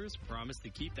Chambers promised to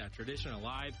keep that tradition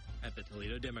alive at the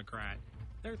Toledo Democrat.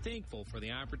 They're thankful for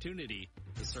the opportunity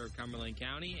to serve Cumberland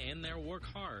County, and they'll work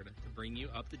hard to bring you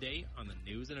up to date on the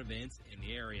news and events in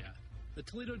the area. The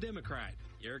Toledo Democrat,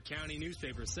 your county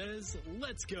newspaper, says,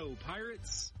 "Let's go,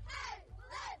 Pirates!" Hey,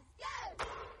 let's go!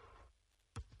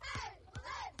 Hey,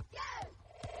 let's go!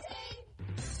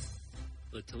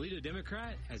 The Toledo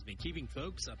Democrat has been keeping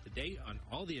folks up to date on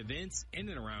all the events in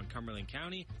and around Cumberland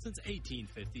County since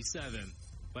 1857.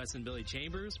 Wes and Billy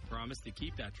Chambers promised to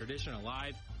keep that tradition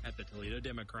alive at the Toledo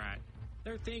Democrat.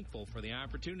 They're thankful for the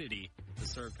opportunity to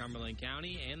serve Cumberland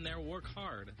County, and they'll work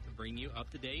hard to bring you up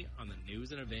to date on the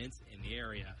news and events in the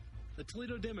area. The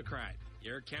Toledo Democrat,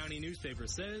 your county newspaper,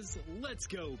 says, "Let's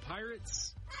go,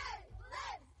 Pirates!" Hey!